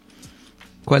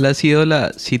 ¿Cuál ha sido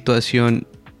la situación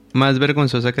más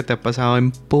vergonzosa que te ha pasado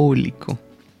en público?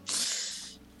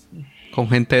 Con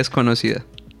gente desconocida.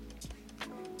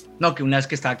 No, que una vez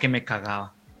que estaba que me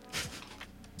cagaba.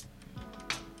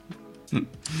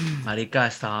 Marica,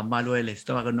 estaba malo del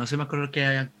estómago. No se me acuerdo que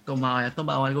había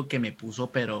tomado algo que me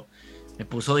puso, pero me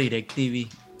puso DirecTV.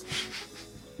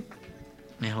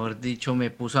 Mejor dicho, me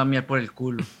puso a miar por el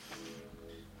culo.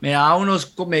 Me daba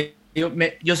unos...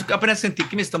 yo apenas sentí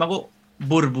que mi estómago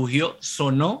burbujeó,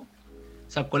 sonó,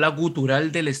 sacó la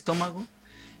gutural del estómago.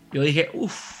 Yo dije,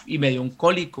 uff, y me dio un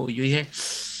cólico. Y yo dije,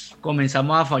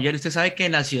 comenzamos a fallar. Usted sabe que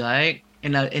en la ciudad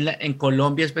en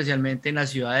Colombia, especialmente en las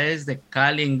ciudades de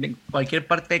Cali, en cualquier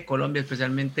parte de Colombia,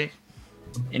 especialmente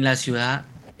en la ciudad,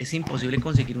 es imposible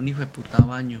conseguir un hijo de puta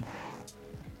baño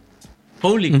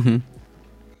público. Ujú.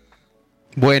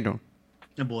 Bueno,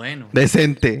 Bueno,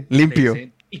 decente, limpio.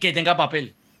 y que tenga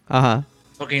papel. Ajá.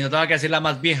 Porque no tengo que hacer la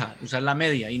más vieja, usar la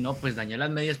media. Y no, pues dañar las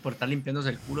medias por estar limpiándose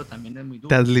el culo también es muy ¿Te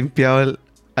duro. has limpiado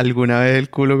alguna vez el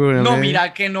culo con una No, media?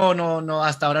 mira que no,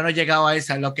 hasta ahora no he llegado a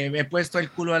esa. Lo que me he puesto el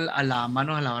culo a la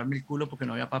mano a lavarme el culo porque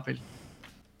no había papel.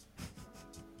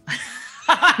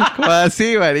 ¿Cómo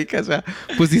así, marica? O sea,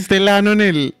 pusiste el ano en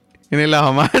el... En el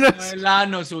lavamanos. El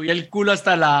ano, subí el culo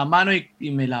hasta la mano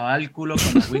y me lavaba el culo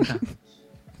con agüita.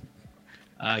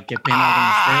 Ay, qué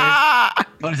pena con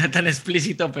ustedes. Por ser tan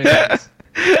explícito, pero pues.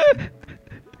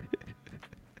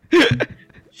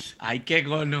 Ay, qué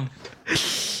gono.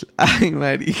 Ay,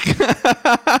 marica.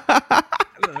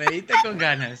 Lo reíste con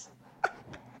ganas.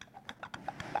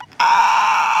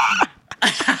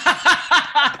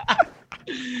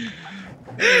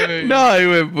 No, ay,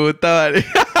 güey, puta,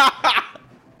 marica.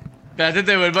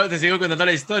 Espérate, te sigo contando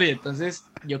la historia. Entonces,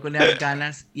 yo con esas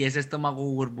ganas y ese estómago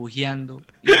burbujeando,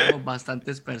 y éramos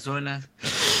bastantes personas.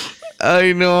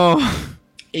 Ay, no.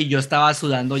 Y yo estaba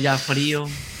sudando ya frío.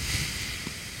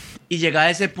 Y llegaba a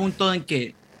ese punto en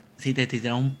que si te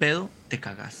tiras un pedo, te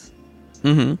cagas.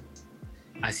 Ujú.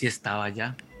 Así estaba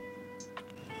ya.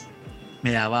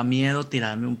 Me daba miedo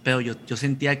tirarme un pedo. Yo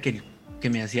sentía que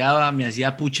me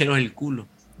hacía pucheros el culo.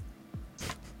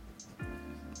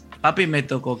 Papi, me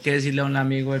tocó que decirle a un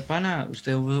amigo del pana,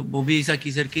 vos vivís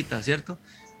aquí cerquita, ¿cierto?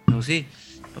 No, sí.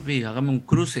 Papi, hágame un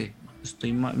cruce.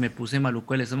 Me puse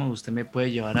maluco el estómago, usted me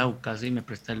puede llevar a su casa y me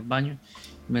presta el baño.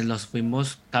 Nos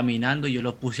fuimos caminando y yo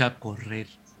lo puse a correr.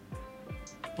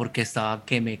 Porque estaba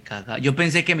que me cagaba. Yo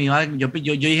pensé que me iba, yo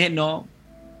dije, no,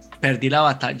 perdí la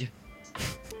batalla.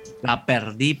 La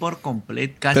perdí por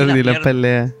completo, casi Perdí la la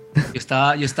pelea.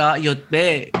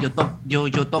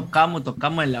 Yo tocamos,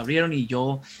 me la abrieron y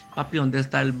yo, papi, ¿dónde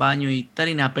está el baño? Y tal,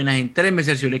 y apenas entré, me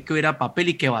cercioré que hubiera papel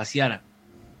y que vaciara.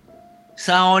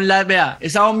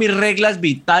 Esas son mis reglas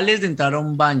vitales de entrar a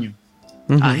un baño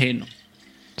ajeno.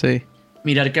 Sí.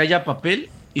 Mirar que haya papel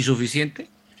y suficiente.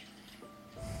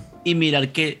 Y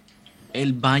mirar que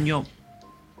el baño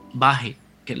baje,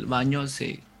 que el baño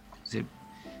se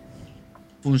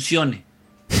funcione.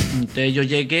 Entonces yo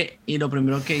llegué y lo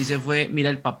primero que hice fue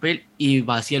mirar el papel y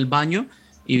vacié el baño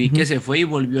y vi que se fue y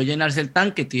volvió a llenarse el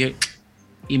tanque. Dije,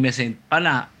 y me senté,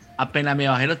 apenas me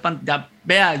bajé los pantalones,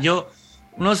 vea, yo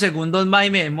unos segundos más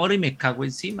y me demoro y me cago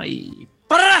encima y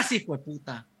 ¡pras! Hijo de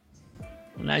puta.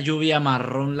 Una lluvia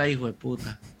marrón, la hijo de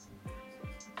puta.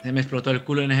 Se me explotó el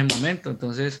culo en ese momento.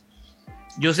 Entonces,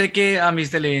 yo sé que a mis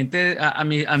televidentes, a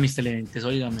mis televidentes,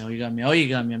 óigame,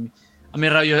 a mi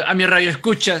radio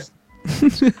escuchas.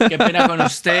 Qué pena con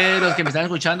ustedes, los que me están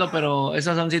escuchando, pero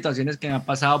esas son situaciones que me han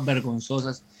pasado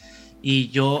vergonzosas. Y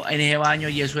yo en ese baño,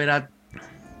 y eso era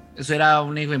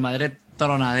una hijo de madre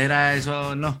tronadera,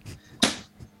 eso no.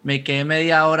 Me quedé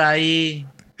media hora ahí.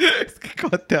 Es que,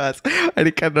 ¿cómo te vas?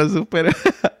 Marica, no supera.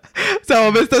 O sea,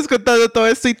 vos me estás contando todo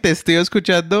esto y te estoy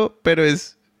escuchando, pero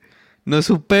no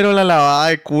supero la lavada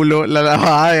de culo, la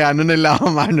lavada de ano en el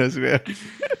lavamanos, güey.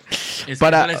 Es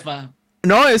Para... que les va.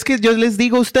 No, es que yo les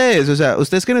digo a ustedes, o sea,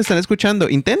 ustedes que nos están escuchando,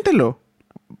 inténtelo.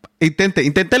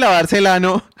 Intente lavarse el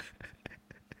ano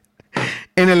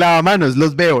en el lavamanos,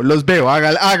 los veo,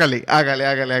 hágale.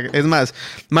 Es más,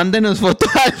 mándenos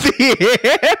fotos al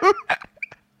DM.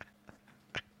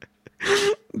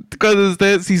 Cuando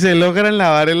ustedes, si se logran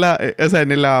lavar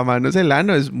en el lavamanos el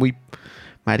ano, es muy...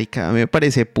 Marica, a mí me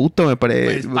parece puto, me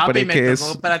parece Me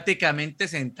tocó prácticamente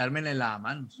sentarme en el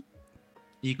lavamanos.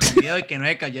 Y con miedo de que no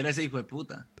se cayera ese hijo de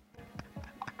puta.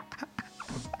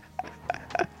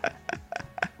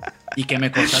 Y que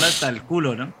me cortara hasta el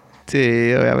culo, ¿no? Sí,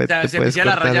 obviamente. O sea, te puedes la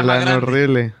cortar raya el más ano grande.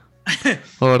 horrible.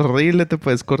 Horrible te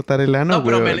puedes cortar el ano, no,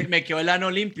 pero güey. me quedó el ano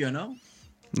limpio, ¿no?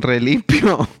 Re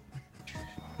limpio.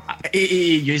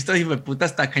 Y yo he visto hijo de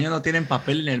putas tacaños no tienen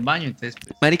papel en el baño, entonces...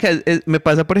 Marica, me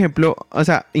pasa, por ejemplo, o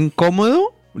sea,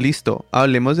 incómodo, listo.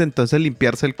 Hablemos de entonces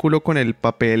limpiarse el culo con el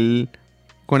papel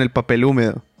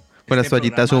húmedo, con las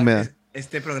toallitas húmedas.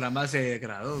 Este programa se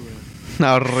degradó,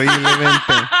 güey.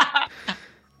 Horriblemente.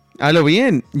 A lo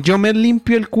bien, yo me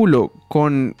limpio el culo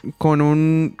con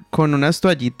unas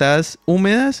toallitas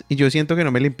húmedas y yo siento que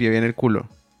no me limpié bien el culo.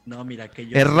 No, mira que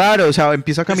yo... Es raro, o sea,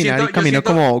 empiezo a caminar y camino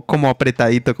como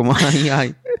apretadito, como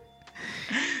ay.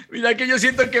 Mira que yo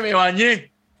siento que me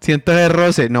bañé. Siento de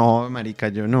roce. No, marica,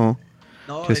 yo no.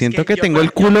 No, yo siento que tengo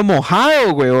el culo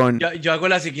mojado, weón. Yo hago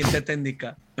la siguiente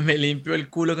técnica. Me limpio el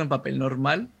culo con papel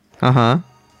normal. Ajá.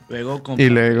 Luego con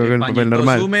papel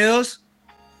normal. húmedos,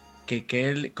 que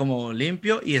quede como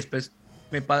limpio. Y después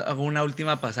hago una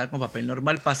última pasada con papel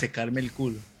normal para secarme el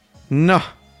culo. No.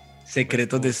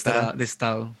 Secretos de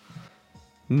estado.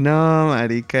 No,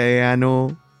 marica,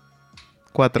 ano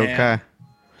 4K.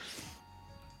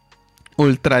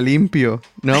 Ultra limpio.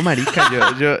 No,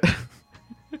 marica, yo...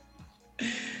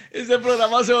 Ese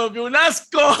programa se volvió un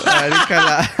asco.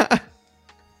 Marica,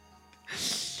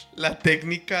 la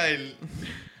técnica del...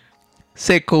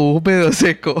 Seco, húmedo,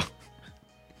 seco.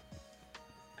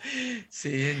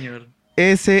 Sí, señor.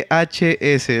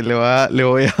 SHS,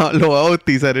 lo voy a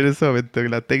bautizar en este momento.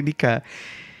 La técnica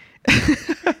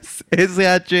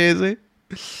SHS.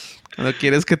 Cuando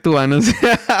quieres que tu ano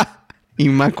sea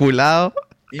inmaculado.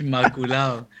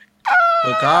 Inmaculado.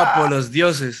 Tocado por los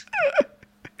dioses.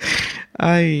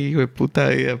 Ay, hijo de puta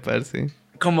vida, parce.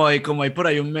 Como hay por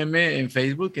ahí un meme en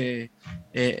Facebook que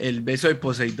el beso de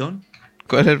Poseidón,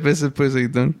 ¿Cuál es el beso de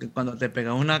Poseidón? que cuando te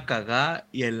pegas una cagada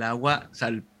y el agua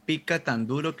salpica tan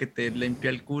duro que te limpia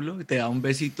el culo y te da un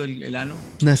besito el ano.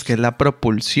 No, es que es la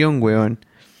propulsión, weón.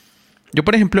 Yo,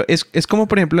 por ejemplo, es como,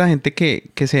 por ejemplo, la gente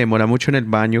que se demora mucho en el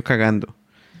baño cagando.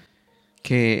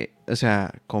 Que, o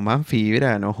sea, coman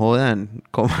fibra, no jodan.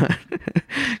 Coman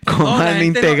la gente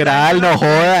integral, no la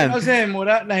gente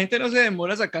jodan. la gente no se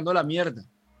demora sacando la mierda.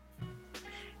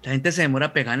 La gente se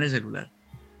demora pegada en el celular.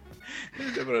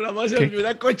 Este programa se volvió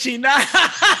una cochina.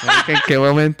 ¿En qué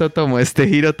momento tomó este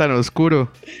giro tan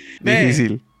oscuro?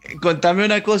 Difícil. Contame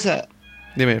una cosa.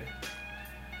 Dime.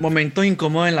 Momentos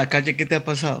incómodos en la calle, ¿qué te ha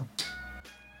pasado?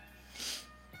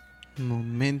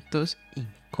 Momentos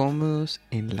incómodos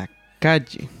en la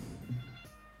calle.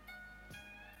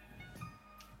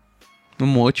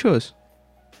 Muchos.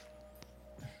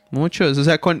 Muchos. O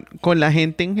sea, con la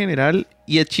gente en general.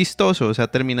 Y es chistoso. O sea,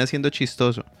 termina siendo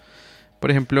chistoso. Por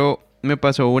ejemplo, me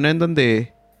pasó una en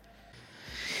donde...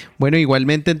 Bueno,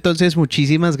 igualmente entonces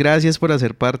muchísimas gracias por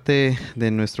hacer parte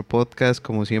de nuestro podcast.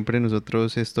 Como siempre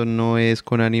nosotros esto no es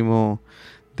con ánimo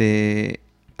de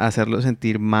hacerlos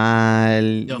sentir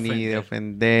mal, ni de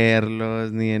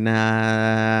ofenderlos, ni de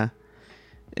nada.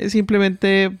 Es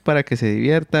simplemente para que se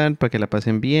diviertan, para que la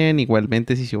pasen bien.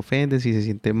 Igualmente si se ofenden, si se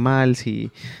sienten mal, si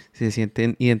se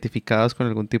sienten identificados con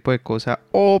algún tipo de cosa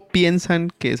o piensan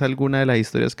que es alguna de las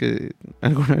historias que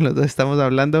alguno de los dos estamos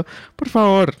hablando, por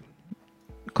favor,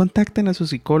 contacten a su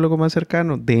psicólogo más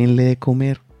cercano, denle de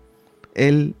comer.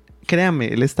 Él, créanme,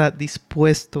 él está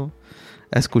dispuesto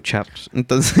a escucharlos.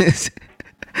 Entonces...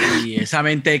 Y esa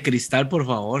mente de cristal, por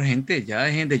favor, gente, ya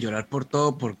dejen de llorar por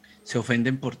todo, se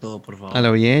ofenden por todo, por favor. A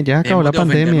lo bien, ya acabó la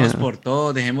pandemia. Dejemos de ofendernos por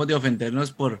todo, dejemos de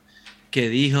ofendernos por qué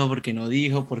dijo, por qué no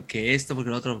dijo, por qué esto, por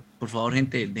qué lo otro. Por favor,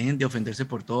 gente, dejen de ofenderse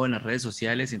por todo en las redes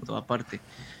sociales, en toda parte.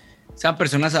 Sean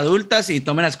personas adultas y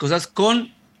tomen las cosas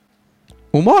con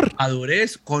humor.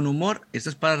 Madurez, con humor. Esto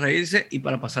es para reírse y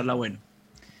para pasarla bueno.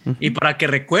 Y para que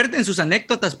recuerden sus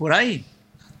anécdotas por ahí.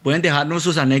 Pueden dejarnos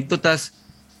sus anécdotas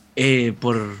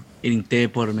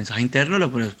por mensaje interno, las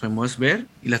podemos ver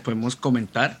y las podemos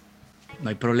comentar. No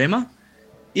hay problema.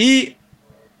 Y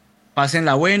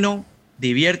pásenla bueno,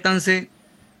 diviértanse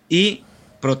y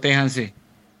protéjanse.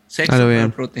 Sexo,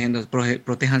 pero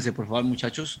protéjanse, por favor,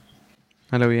 muchachos.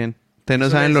 A lo bien. Ustedes no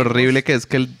saben lo horrible que es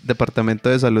que el departamento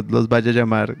de salud los vaya a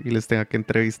llamar y les tenga que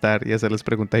entrevistar y hacerles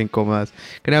preguntas incómodas.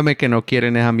 Créanme que no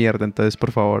quieren esa mierda, entonces,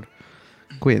 por favor,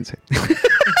 cuídense.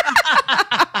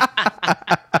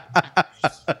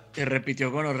 ¿Te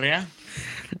repitió gonorrea?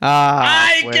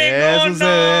 ¡Ay, qué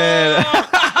suceder!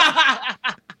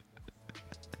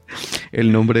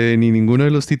 El nombre de ni ninguno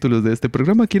de los títulos de este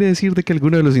programa quiere decir de que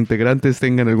alguno de los integrantes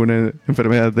tengan alguna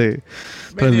enfermedad de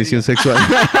transmisión sexual.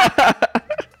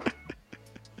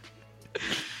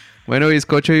 Bueno,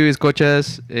 bizcocho y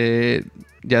bizcochas,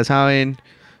 ya saben,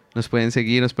 nos pueden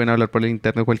seguir, nos pueden hablar por el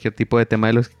interno cualquier tipo de tema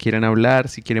de los que quieran hablar.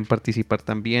 Si quieren participar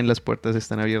también, las puertas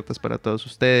están abiertas para todos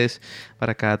ustedes,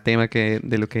 para cada tema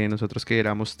de lo que nosotros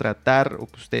queramos tratar o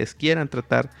que ustedes quieran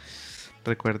tratar.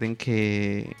 Recuerden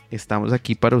que estamos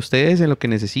aquí para ustedes en lo que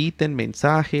necesiten,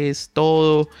 mensajes,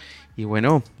 todo. Y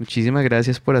bueno, muchísimas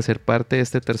gracias por hacer parte de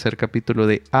este tercer capítulo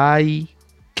de Ay,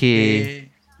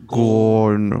 qué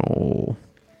gono.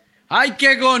 ¡Ay,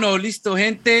 qué gono! Listo,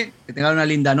 gente. Que tengan una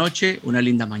linda noche, una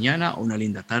linda mañana o una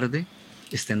linda tarde.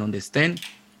 Estén donde estén.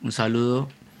 Un saludo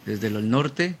desde el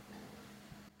norte.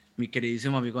 Mi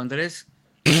queridísimo amigo Andrés.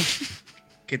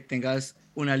 Que tengas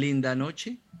una linda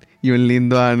noche. Y un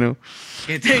lindo ano.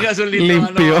 Que tengas un lindo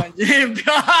ano.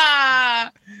 Limpio.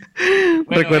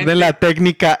 Bueno, recuerden, gente, la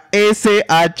técnica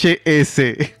SHS.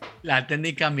 La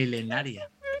técnica milenaria.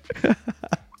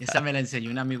 Esa me la enseñó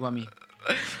un amigo a mí.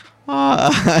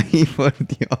 Ay, por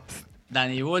Dios.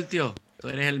 Dani Voltio, tú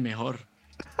eres el mejor.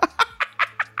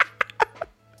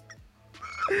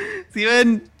 Si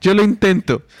ven, yo lo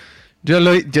intento. Yo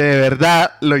de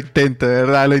verdad lo intento, de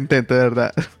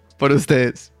verdad. Por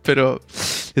ustedes. Pero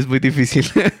es muy difícil.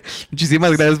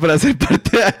 Muchísimas gracias por hacer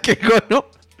parte de Ay, qué gono.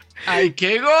 ¡Ay,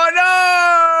 qué gono!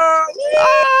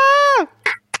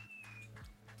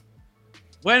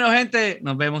 Bueno, gente,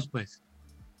 nos vemos pues.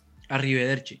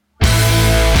 Arrivederci.